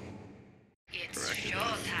 It's Correct.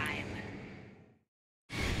 showtime.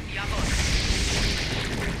 Jawohl.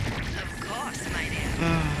 Of course, my dear.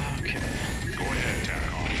 Okay. Go ahead,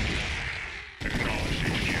 TACOM. Acknowledged,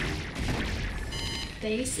 HQ.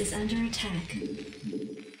 Base is under attack.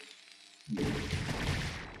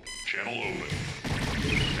 Channel open.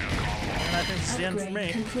 TACOM locked. And I think it's the end for Upgrade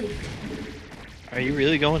me. complete. Are you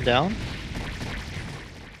really going down?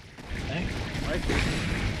 Dang. Right?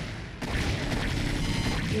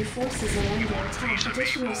 Your forces are under attack.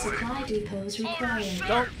 Additional supply depots required.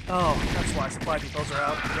 Don't. Oh, that's why supply depots are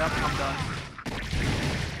out. Yep, I'm done.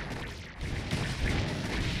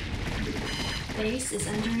 Base is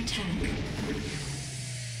under attack.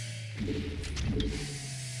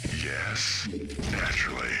 Yes,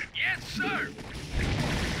 naturally. Yes, sir.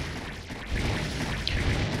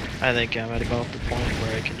 I think I'm at about the point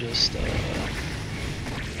where I can just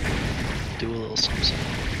do a little something.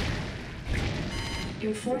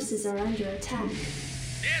 Your forces are under attack.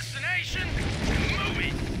 Destination.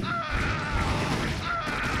 Moving.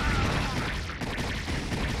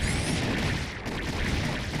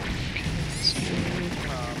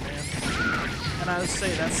 Oh man. And I would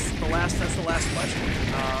say that's the last question.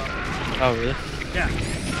 Oh really? Yeah,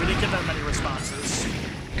 we didn't get that many responses.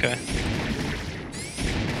 Okay.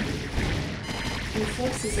 Your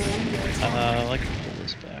forces are under attack. I can pull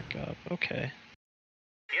this back up. Okay.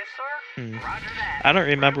 Yes, sir. Hmm. Roger that. I don't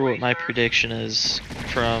remember Right what my away, sir. prediction is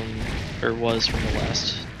from, or was from the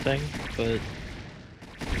last thing, but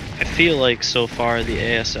I feel like so far the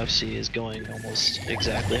ASFC is going almost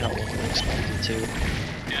exactly how one would expect it to.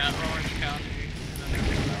 Yeah, Orange County, and then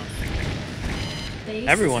everyone else. Base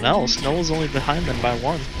Everyone is under else, attack. Noah's only behind them by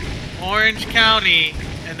one. Orange County,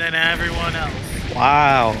 and then everyone else.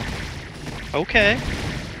 Wow. Okay.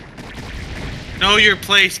 Know your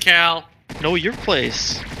place, Cal. Know your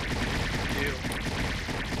place. Ew.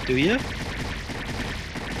 Do you?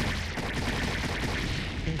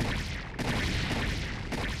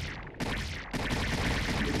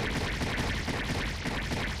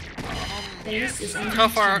 Base is under How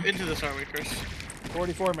far attack. into this are we, Chris?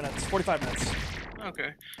 44 minutes, 45 minutes.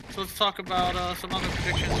 Okay, so let's talk about some other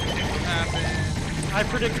predictions. What will happen? I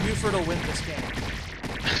predict Muford will win this game.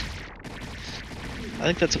 I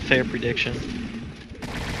think that's a fair prediction. Do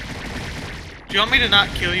you want me to not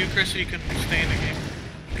kill you, Chris, so you can stay in the game?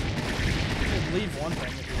 You can leave one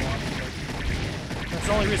thing if you want, but that's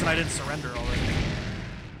the only reason I didn't surrender already.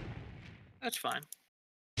 That's fine.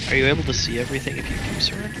 Are you able to see everything if you do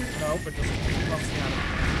surrender? No, but just bumps me out of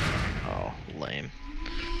Oh, lame.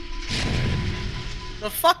 The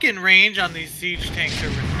fucking range on these siege tanks are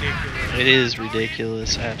ridiculous. It is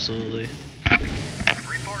ridiculous, absolutely.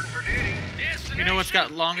 Reporting for duty. You know what's got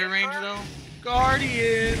longer range, though?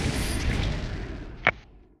 Guardian! I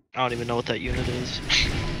don't even know what that unit is.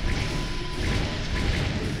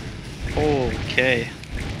 Okay.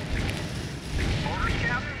 Orders,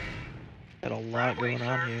 Captain. Got a lot going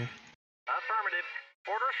on here. Affirmative.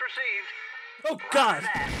 Orders received. Oh god!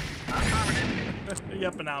 Affirmative.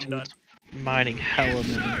 Yep, and now I'm done. Mining hella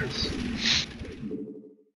minerals.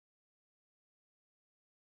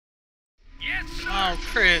 Yes, sir. Oh,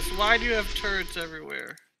 Chris, why do you have turrets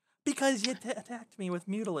everywhere? Because you attacked me with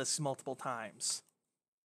Mutalisks multiple times.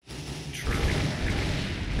 True.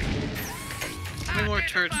 How many more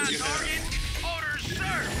turrets do you have? Orders,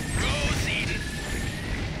 sir. Proceed.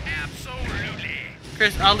 Absolutely.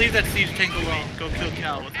 Chris, I'll leave that siege tank alone. Go kill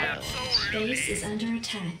Cal with that. Base is under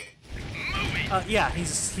attack. Yeah,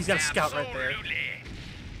 he's got a scout right there.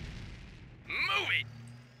 Move it.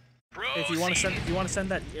 If you want to send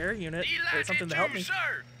that air unit or something to help me,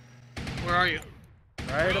 Where are you?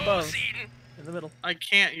 right above, in the middle. I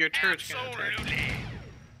can't. Your turret's gonna attack.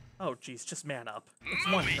 Oh jeez, just man up. It's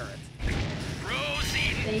one turret.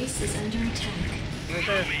 Base is under attack. Right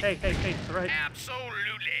there. Hey, right.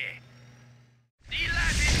 Absolutely.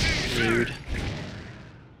 Rude.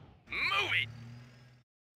 Move it.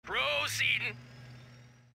 Proceeding.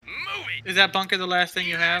 Move it. Is that bunker the last thing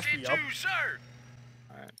you have? Yup. Sir.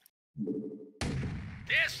 Alright.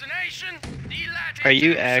 Destination. Are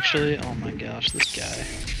you actually? Oh my gosh, this guy.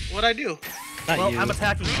 What'd I do? Not Well, you. I'm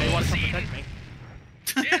attacking you. They want to come protect me.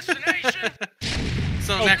 Destination.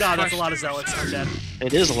 So Oh next god, that's a question. lot of zealots. I'm dead.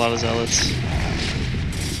 It is a lot of zealots.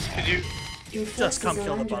 Did you? Your Just forces come are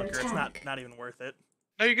kill the under bunker. It's attack. not even worth it.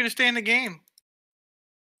 No, you're gonna stay in the game.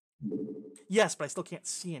 Yes, but I still can't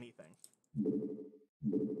see anything.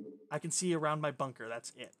 I can see around my bunker.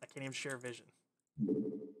 That's it. I can't even share vision.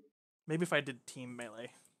 Maybe if I did team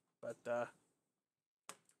melee, but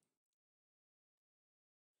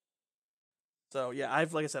so yeah,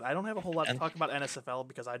 like I said, I don't have a whole lot to talk about NSFL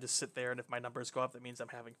because I just sit there and if my numbers go up, that means I'm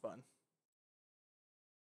having fun.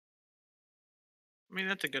 I mean,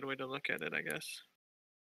 that's a good way to look at it, I guess.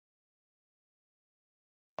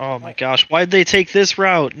 Oh my gosh, why'd they take this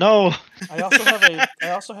route? No! I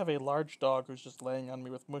also have a large dog who's just laying on me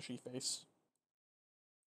with mushy face.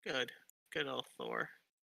 Good. Good old Thor.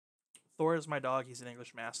 Thor is my dog. He's an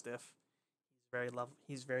English Mastiff.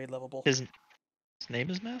 He's very lovable. His name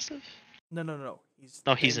is Massive? No.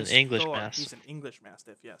 He's an English Thor. Mastiff. He's an English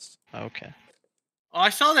Mastiff. Yes. Okay. Oh, I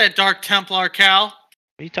saw that Dark Templar, Cal. What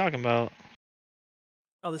are you talking about?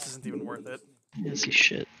 Oh, this isn't even worth it. I didn't see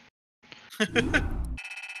shit.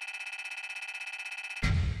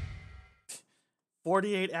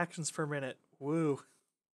 48 actions per minute. Woo.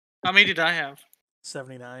 How many did I have?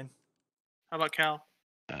 79. How about Cal?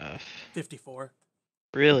 54.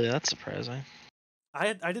 Really? That's surprising.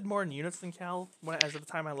 I did more in units than Cal as of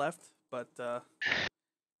the time I left, but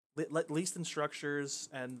least in structures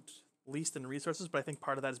and least in resources. But I think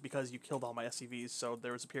part of that is because you killed all my SCVs, so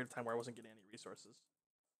there was a period of time where I wasn't getting any resources.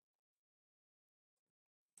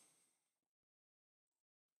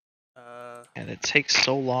 And it takes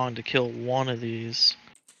so long to kill one of these.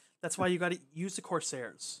 That's why you got to use the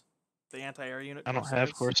Corsairs, the anti-air unit. I don't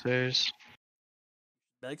have Corsairs.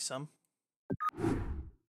 Like some.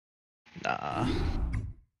 Nah.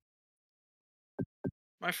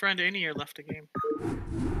 My friend Anier left the game.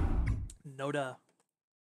 Noda.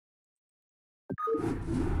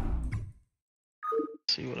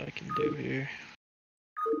 See what I can do here.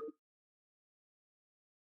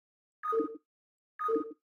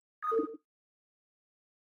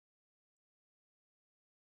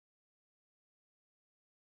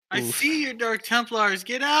 I Oof. see your Dark Templars.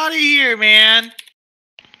 Get out of here, man.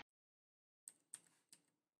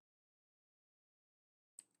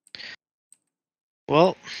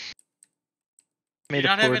 Well, Do you made a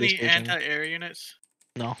not have poor any decision. anti-air units?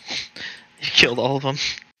 No, you killed all of them.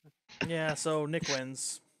 Yeah, so Nick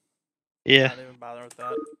wins. Yeah. Not even bother with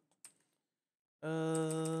that.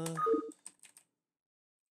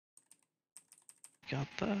 Got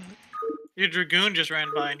that. Your Dragoon just ran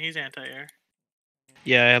by and he's anti-air.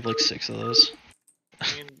 Yeah, I have like 6 of those.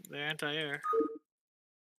 I mean, they're anti-air.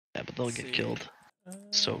 Yeah, but they'll Let's get see. killed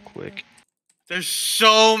so quick. There's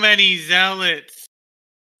so many zealots.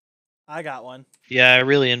 I got one. Yeah, I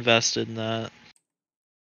really invested in that.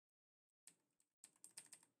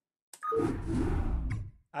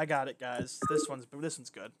 I got it, guys. This one's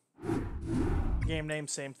good. Game name,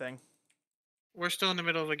 same thing. We're still in the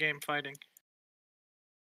middle of a game fighting.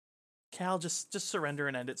 Cal, just surrender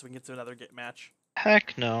and end it so we can get to another match.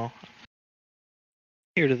 Heck no.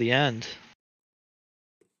 Here to the end.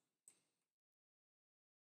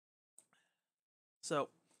 So,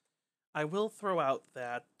 I will throw out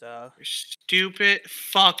that Your stupid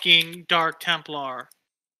fucking Dark Templar.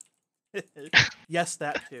 yes,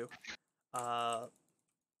 that too. Oh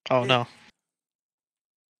If- no.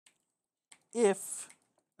 If,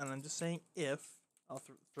 and I'm just saying if, I'll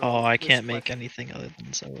throw Oh, I this can't make question. anything other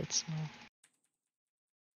than zealots. No.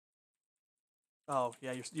 Oh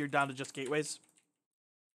yeah, you're down to just gateways.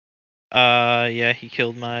 Yeah, he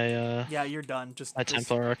killed my Yeah, you're done. Just my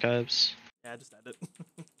Templar archives. Yeah, just end it.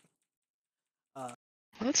 Well,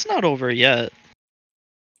 it's not over yet.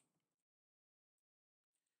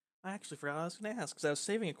 I actually forgot what I was going to ask because I was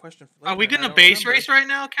saving a question for later. Are we and I gonna don't base remember. race right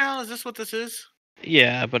now, Cal? Is this what this is?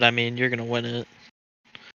 Yeah, but I mean, you're gonna win it.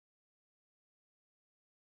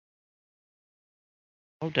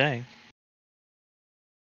 Oh dang.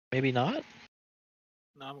 Maybe not?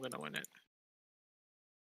 No, I'm gonna win it.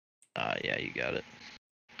 Yeah, you got it.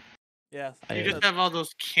 Yeah, You just have all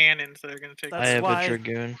those cannons that are gonna take. I have why- a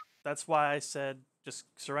Dragoon. That's why I said just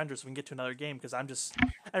surrender so we can get to another game because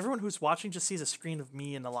everyone who's watching just sees a screen of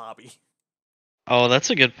me in the lobby. Oh,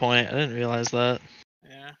 that's a good point. I didn't realize that.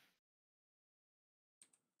 Yeah.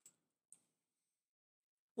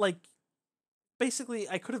 Like, basically,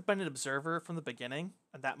 I could have been an observer from the beginning,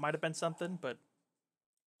 and that might have been something, but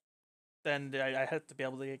then I had to be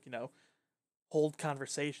able to, hold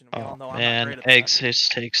conversation. We all know I'm not great at that. Eggs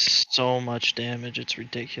just takes so much damage. It's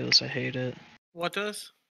ridiculous. I hate it. What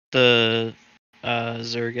does? The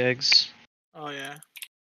Zerg eggs. Oh yeah.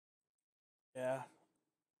 Yeah.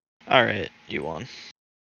 Alright, you won.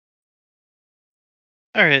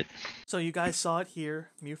 Alright. So you guys saw it here.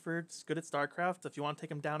 Muford's good at StarCraft. If you want to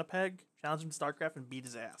take him down a peg, challenge him to StarCraft and beat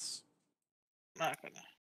his ass. Not gonna.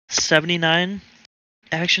 79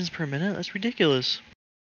 actions per minute? That's ridiculous.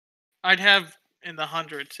 I'd have in the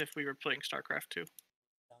hundreds if we were playing StarCraft 2.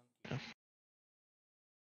 Yeah.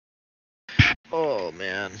 Oh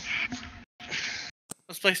man.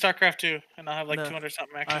 Let's play StarCraft 2, and I'll have like No. 200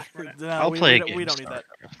 something actions per minute. No, I'll we play a don't, game. we don't need that.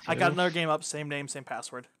 I got another game up, same name, same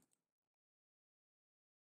password.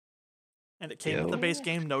 And it came with the base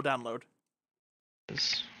game, no download. I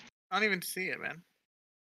don't even see it, man.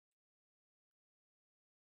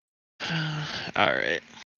 Alright.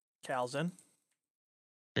 Cal's in.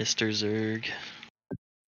 Mr. Zerg.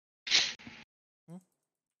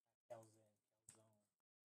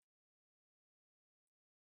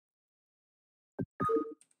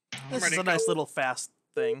 This is a nice little fast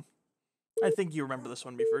thing. I think you remember this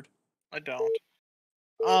one, Muford. I don't.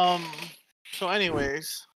 So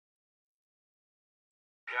anyways.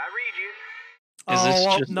 I read you. Is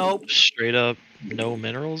this just nope. straight up no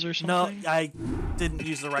minerals or something? No, I didn't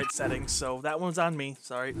use the right settings, so that one's on me.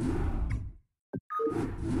 Sorry.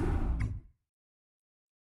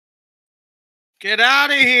 Get out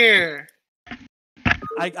of here!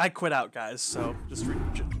 I quit out, guys, so just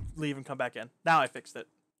leave and come back in. Now I fixed it.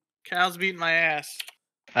 Cal's beating my ass.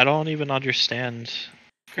 I don't even understand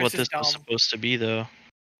Chris what is this dumb. was supposed to be, though.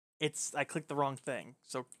 I clicked the wrong thing.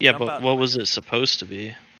 So Yeah, jump but out what and was come it supposed to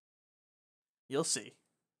be? You'll see.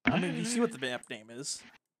 I mean, you see what the map name is.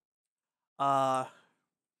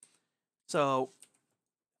 So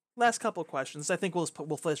last couple of questions. I think we'll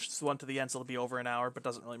finish this one to the end, so it'll be over an hour, but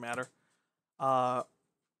doesn't really matter.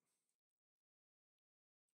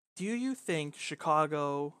 do you think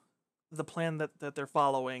Chicago, the plan that they're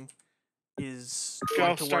following, is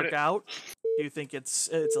going to work out? Do you think it's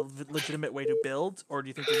a legitimate way to build, or do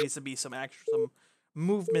you think there needs to be some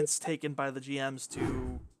movements taken by the GMs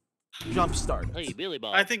to jumpstart it? Hey, Billy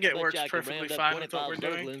Bob. I think it works perfectly fine with what we're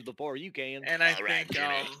doing. Before you can. And I All right, think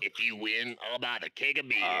Jimmy, if you win, I'll buy the keg of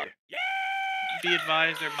beer. be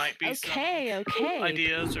advised there might be Okay. some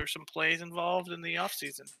ideas or some plays involved in the off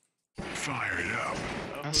season. Fire it up.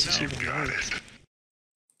 So You got it.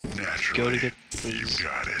 Naturally. Go to get You these.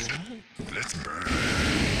 got it. Let's burn.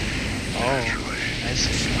 Oh, I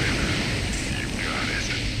see. You got it.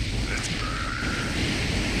 Let's burn.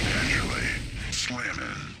 Naturally.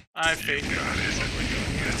 Slamming. I have faith in Got it. what we're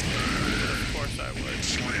doing. Let's burn. Of course I would.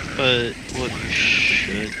 Slamming. But what you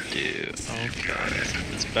should do, okay,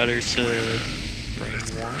 it's better to bring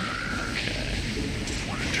one. Okay.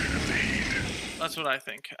 Want to turn up the heat. That's what I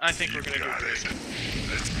think. I think we're gonna do Got great. it.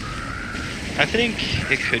 Let's burn. I think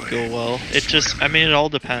it could go well. It just, I mean, it all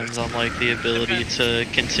depends on like the ability to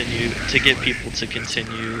continue, to get people to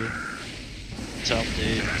continue to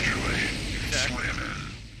update. Naturally. Exactly. Slamming.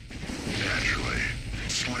 Naturally.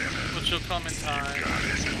 Slamming. Which will come in time. Got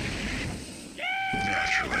it.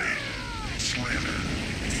 Naturally. Slamming.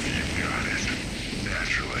 You got it.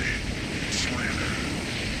 Naturally. Slamming.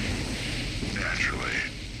 Naturally.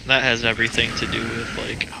 That has everything to do with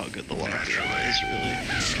like how good the lock is, really.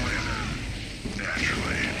 Slamming.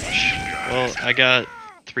 Naturally. Well, I got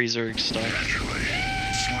 3 Zerg stuff. Naturally.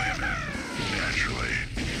 Slamming. Naturally.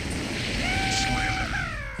 Slamming.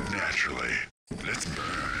 Naturally. Let's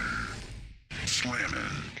burn.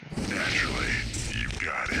 Slamming. Naturally. You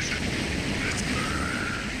got it. Let's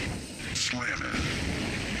burn. Slamming.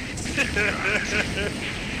 You got it.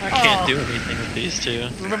 I can't do anything with these two.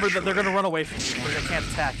 Remember that they're gonna run away from you, but they can't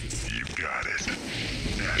attack you. You got it.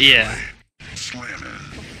 Naturally. Yeah. Slamming.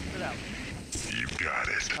 Get out. You got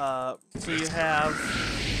it. So you have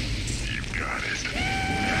You got it.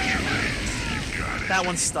 Naturally. You got it. that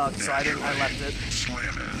one's stuck, so I left it.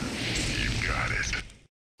 Slamming. You got it.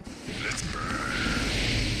 Let's burn.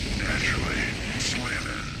 Naturally.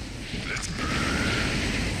 Slamming. Let's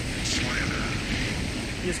burn. Slamming.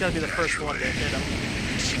 You just gotta be the first one to hit him.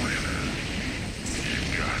 Slamming.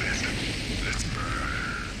 You got it. Let's burn.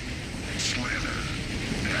 Slamming.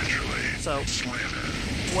 Naturally. So,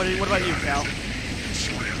 Slamming. what about you, Cal?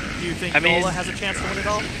 Slamming. Do you think I mean- Nola has a chance to win it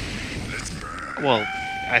all? Let's burn. Well,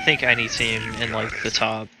 I think any team in like the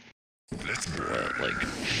top, Let's burn. what, like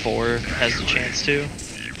 4 has a chance to,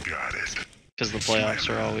 You got it. because the playoffs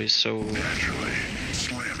are always so Naturally.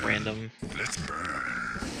 Slamming. random. Let's burn.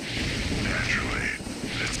 Naturally.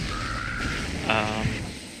 Let's burn.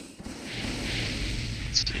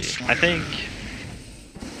 Let's see. I think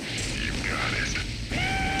You got it.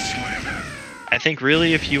 Slamming. I think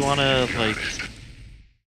really if you want to like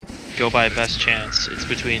go by best chance, it's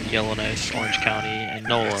between Yellowknife, Orange County, and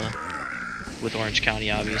NOLA, with Orange County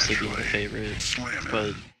obviously being the favorite. Slamming.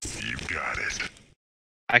 But You got it.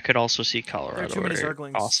 I could also see There are Colorado too many or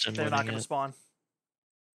Zerglings. Austin They're not winning gonna it. spawn.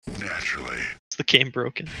 Naturally. Is the game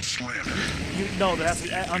broken? Slamming. No, there has to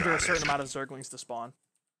be under a certain amount of Zerglings to spawn.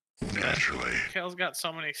 Naturally. Cal's got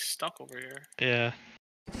so many stuck over here. Yeah.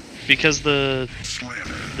 Because Slamming.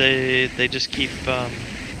 they just keep You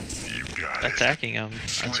got it. attacking them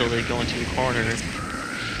until they go into a corner.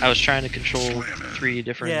 I was trying to control 3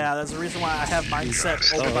 different. Yeah, that's the reason why I have mine set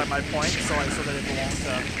over by my point, so that it won't.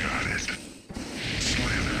 Got it.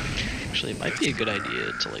 Slamming. Actually, it might be a good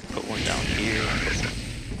idea to like put one down here and put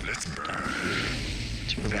one Let's down burn. here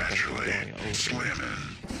to prevent them from Naturally. going over. Slamming.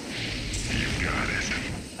 You got it.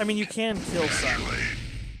 I mean, you can kill some. Naturally.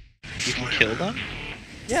 You can kill them?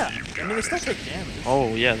 Yeah, I mean, they still take damage.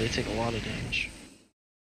 Oh yeah, they take a lot of damage.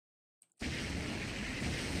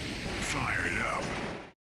 Fire it up.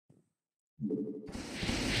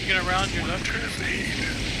 You gonna round your left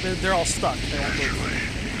turn? They're all stuck. They won't move.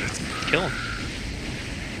 Naturally. Let's burn. Kill them.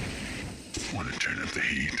 Want to turn up the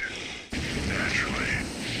heat. Naturally.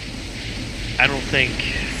 I don't think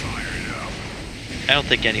Fire it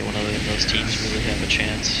up. anyone other than those teams really have a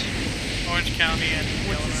chance. Orange County and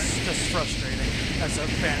Which Yellowknife. is just frustrating as a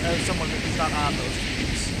fan, as someone who's not on those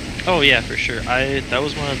teams. Oh yeah, for sure. That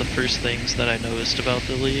was one of the first things that I noticed about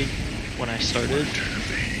the league when I started. Turn up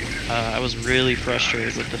the heat. I was really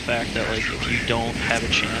frustrated with the fact that like if you don't have a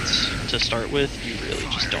chance to start with, you really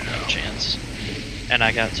just don't have a chance. And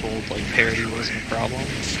I got told like parity wasn't a problem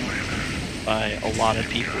by a lot of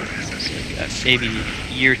people. It's like maybe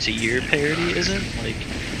year to year parity isn't, like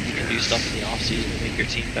you can do stuff in the off season to make your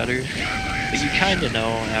team better, but you kind of know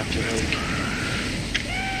after like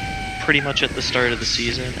pretty much at the start of the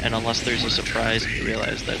season, and unless there's a surprise and you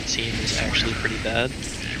realize that team is actually pretty bad,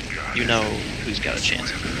 you know who's got a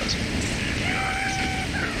chance if it doesn't.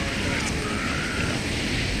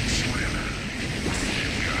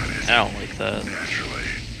 I don't like that.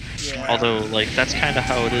 Yeah. Although, like, that's kind of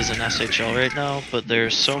how it is in SHL right now, but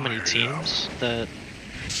there's so many teams that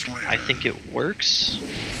I think it works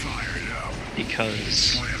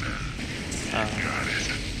because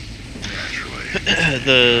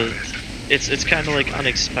it's kind of like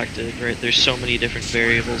unexpected, right? There's so many different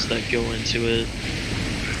variables that go into it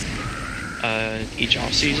each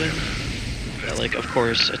off season. That, like, of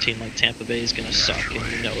course, a team like Tampa Bay is gonna suck,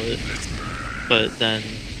 and you know it. But then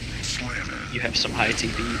you have some high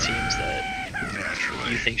TP teams that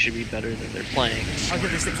you think should be better than they're playing. I'll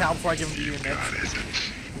give this to Cal before I give him to you, Nick.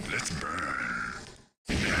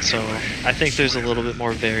 So I think there's a little bit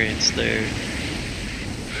more variance there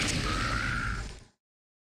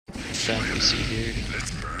than we see here.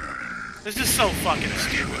 This is so fucking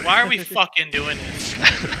stupid. Why are we fucking doing this?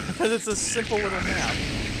 Because it's a simple little map.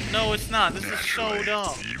 No, it's not. This is so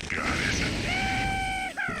dumb.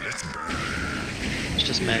 It's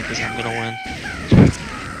just mad because I'm gonna win.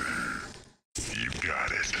 You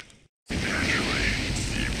got it. Naturally.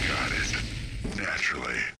 You got it.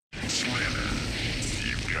 Naturally. Swimming.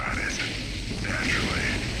 You got it. Naturally.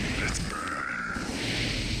 Let's burn.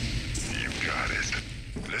 You got it.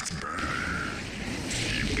 Let's burn.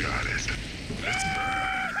 You got it. Let's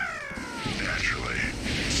burn. Naturally.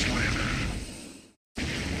 Swimming.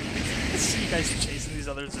 I see you guys chasing these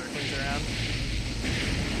other zerglings around.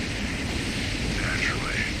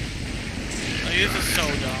 Naturally. Like, this is so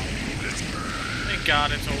dumb. Thank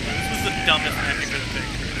God it's over. This was the dumbest match I could have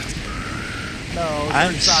picked. No,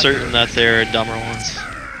 I'm certain that there are dumber ones.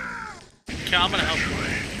 Okay, I'm gonna help you.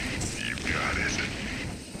 You got it.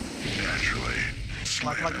 Naturally.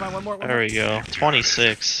 Come on, one more. There we go.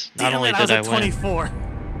 26. Not only Damn it, did I was at win. 24.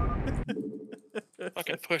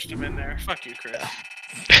 Fucking pushed him in there. Fuck you, Chris.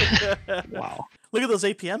 Wow. Look at those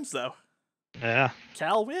APMs, though. Yeah.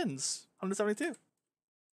 Cal wins. 172.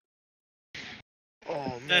 Oh,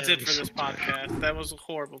 man. That's it for this podcast. That was a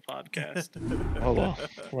horrible podcast. Oh well.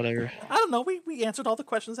 Whatever. I don't know. We answered all the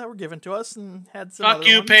questions that were given to us and had some. Fuck other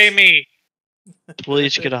you, ones. pay me. We'll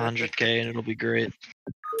each get 100K and it'll be great.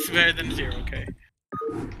 It's better than 0K.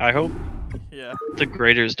 I hope Yeah. the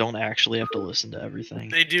graders don't actually have to listen to everything.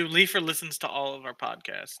 They do. Leifer listens to all of our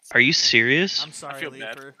podcasts. Are you serious? I'm sorry, I feel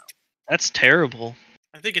bad. Leifer. That's terrible.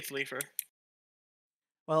 I think it's Leifer.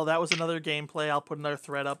 Well, that was another gameplay. I'll put another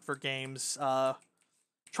thread up for games.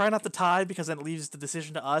 Try not to tie because then it leaves the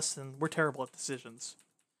decision to us, and we're terrible at decisions.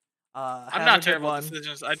 I'm not terrible at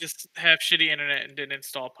decisions. I just have shitty internet and didn't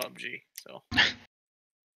install PUBG. So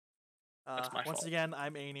that's my once fault. again,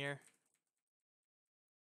 I'm Aenir.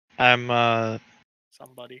 I'm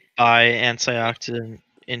Somebody. by antioxidant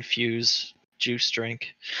infuse juice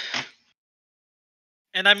drink.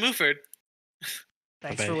 And I'm Muford.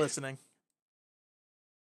 Thanks Bye-bye. for listening.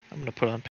 I'm gonna put on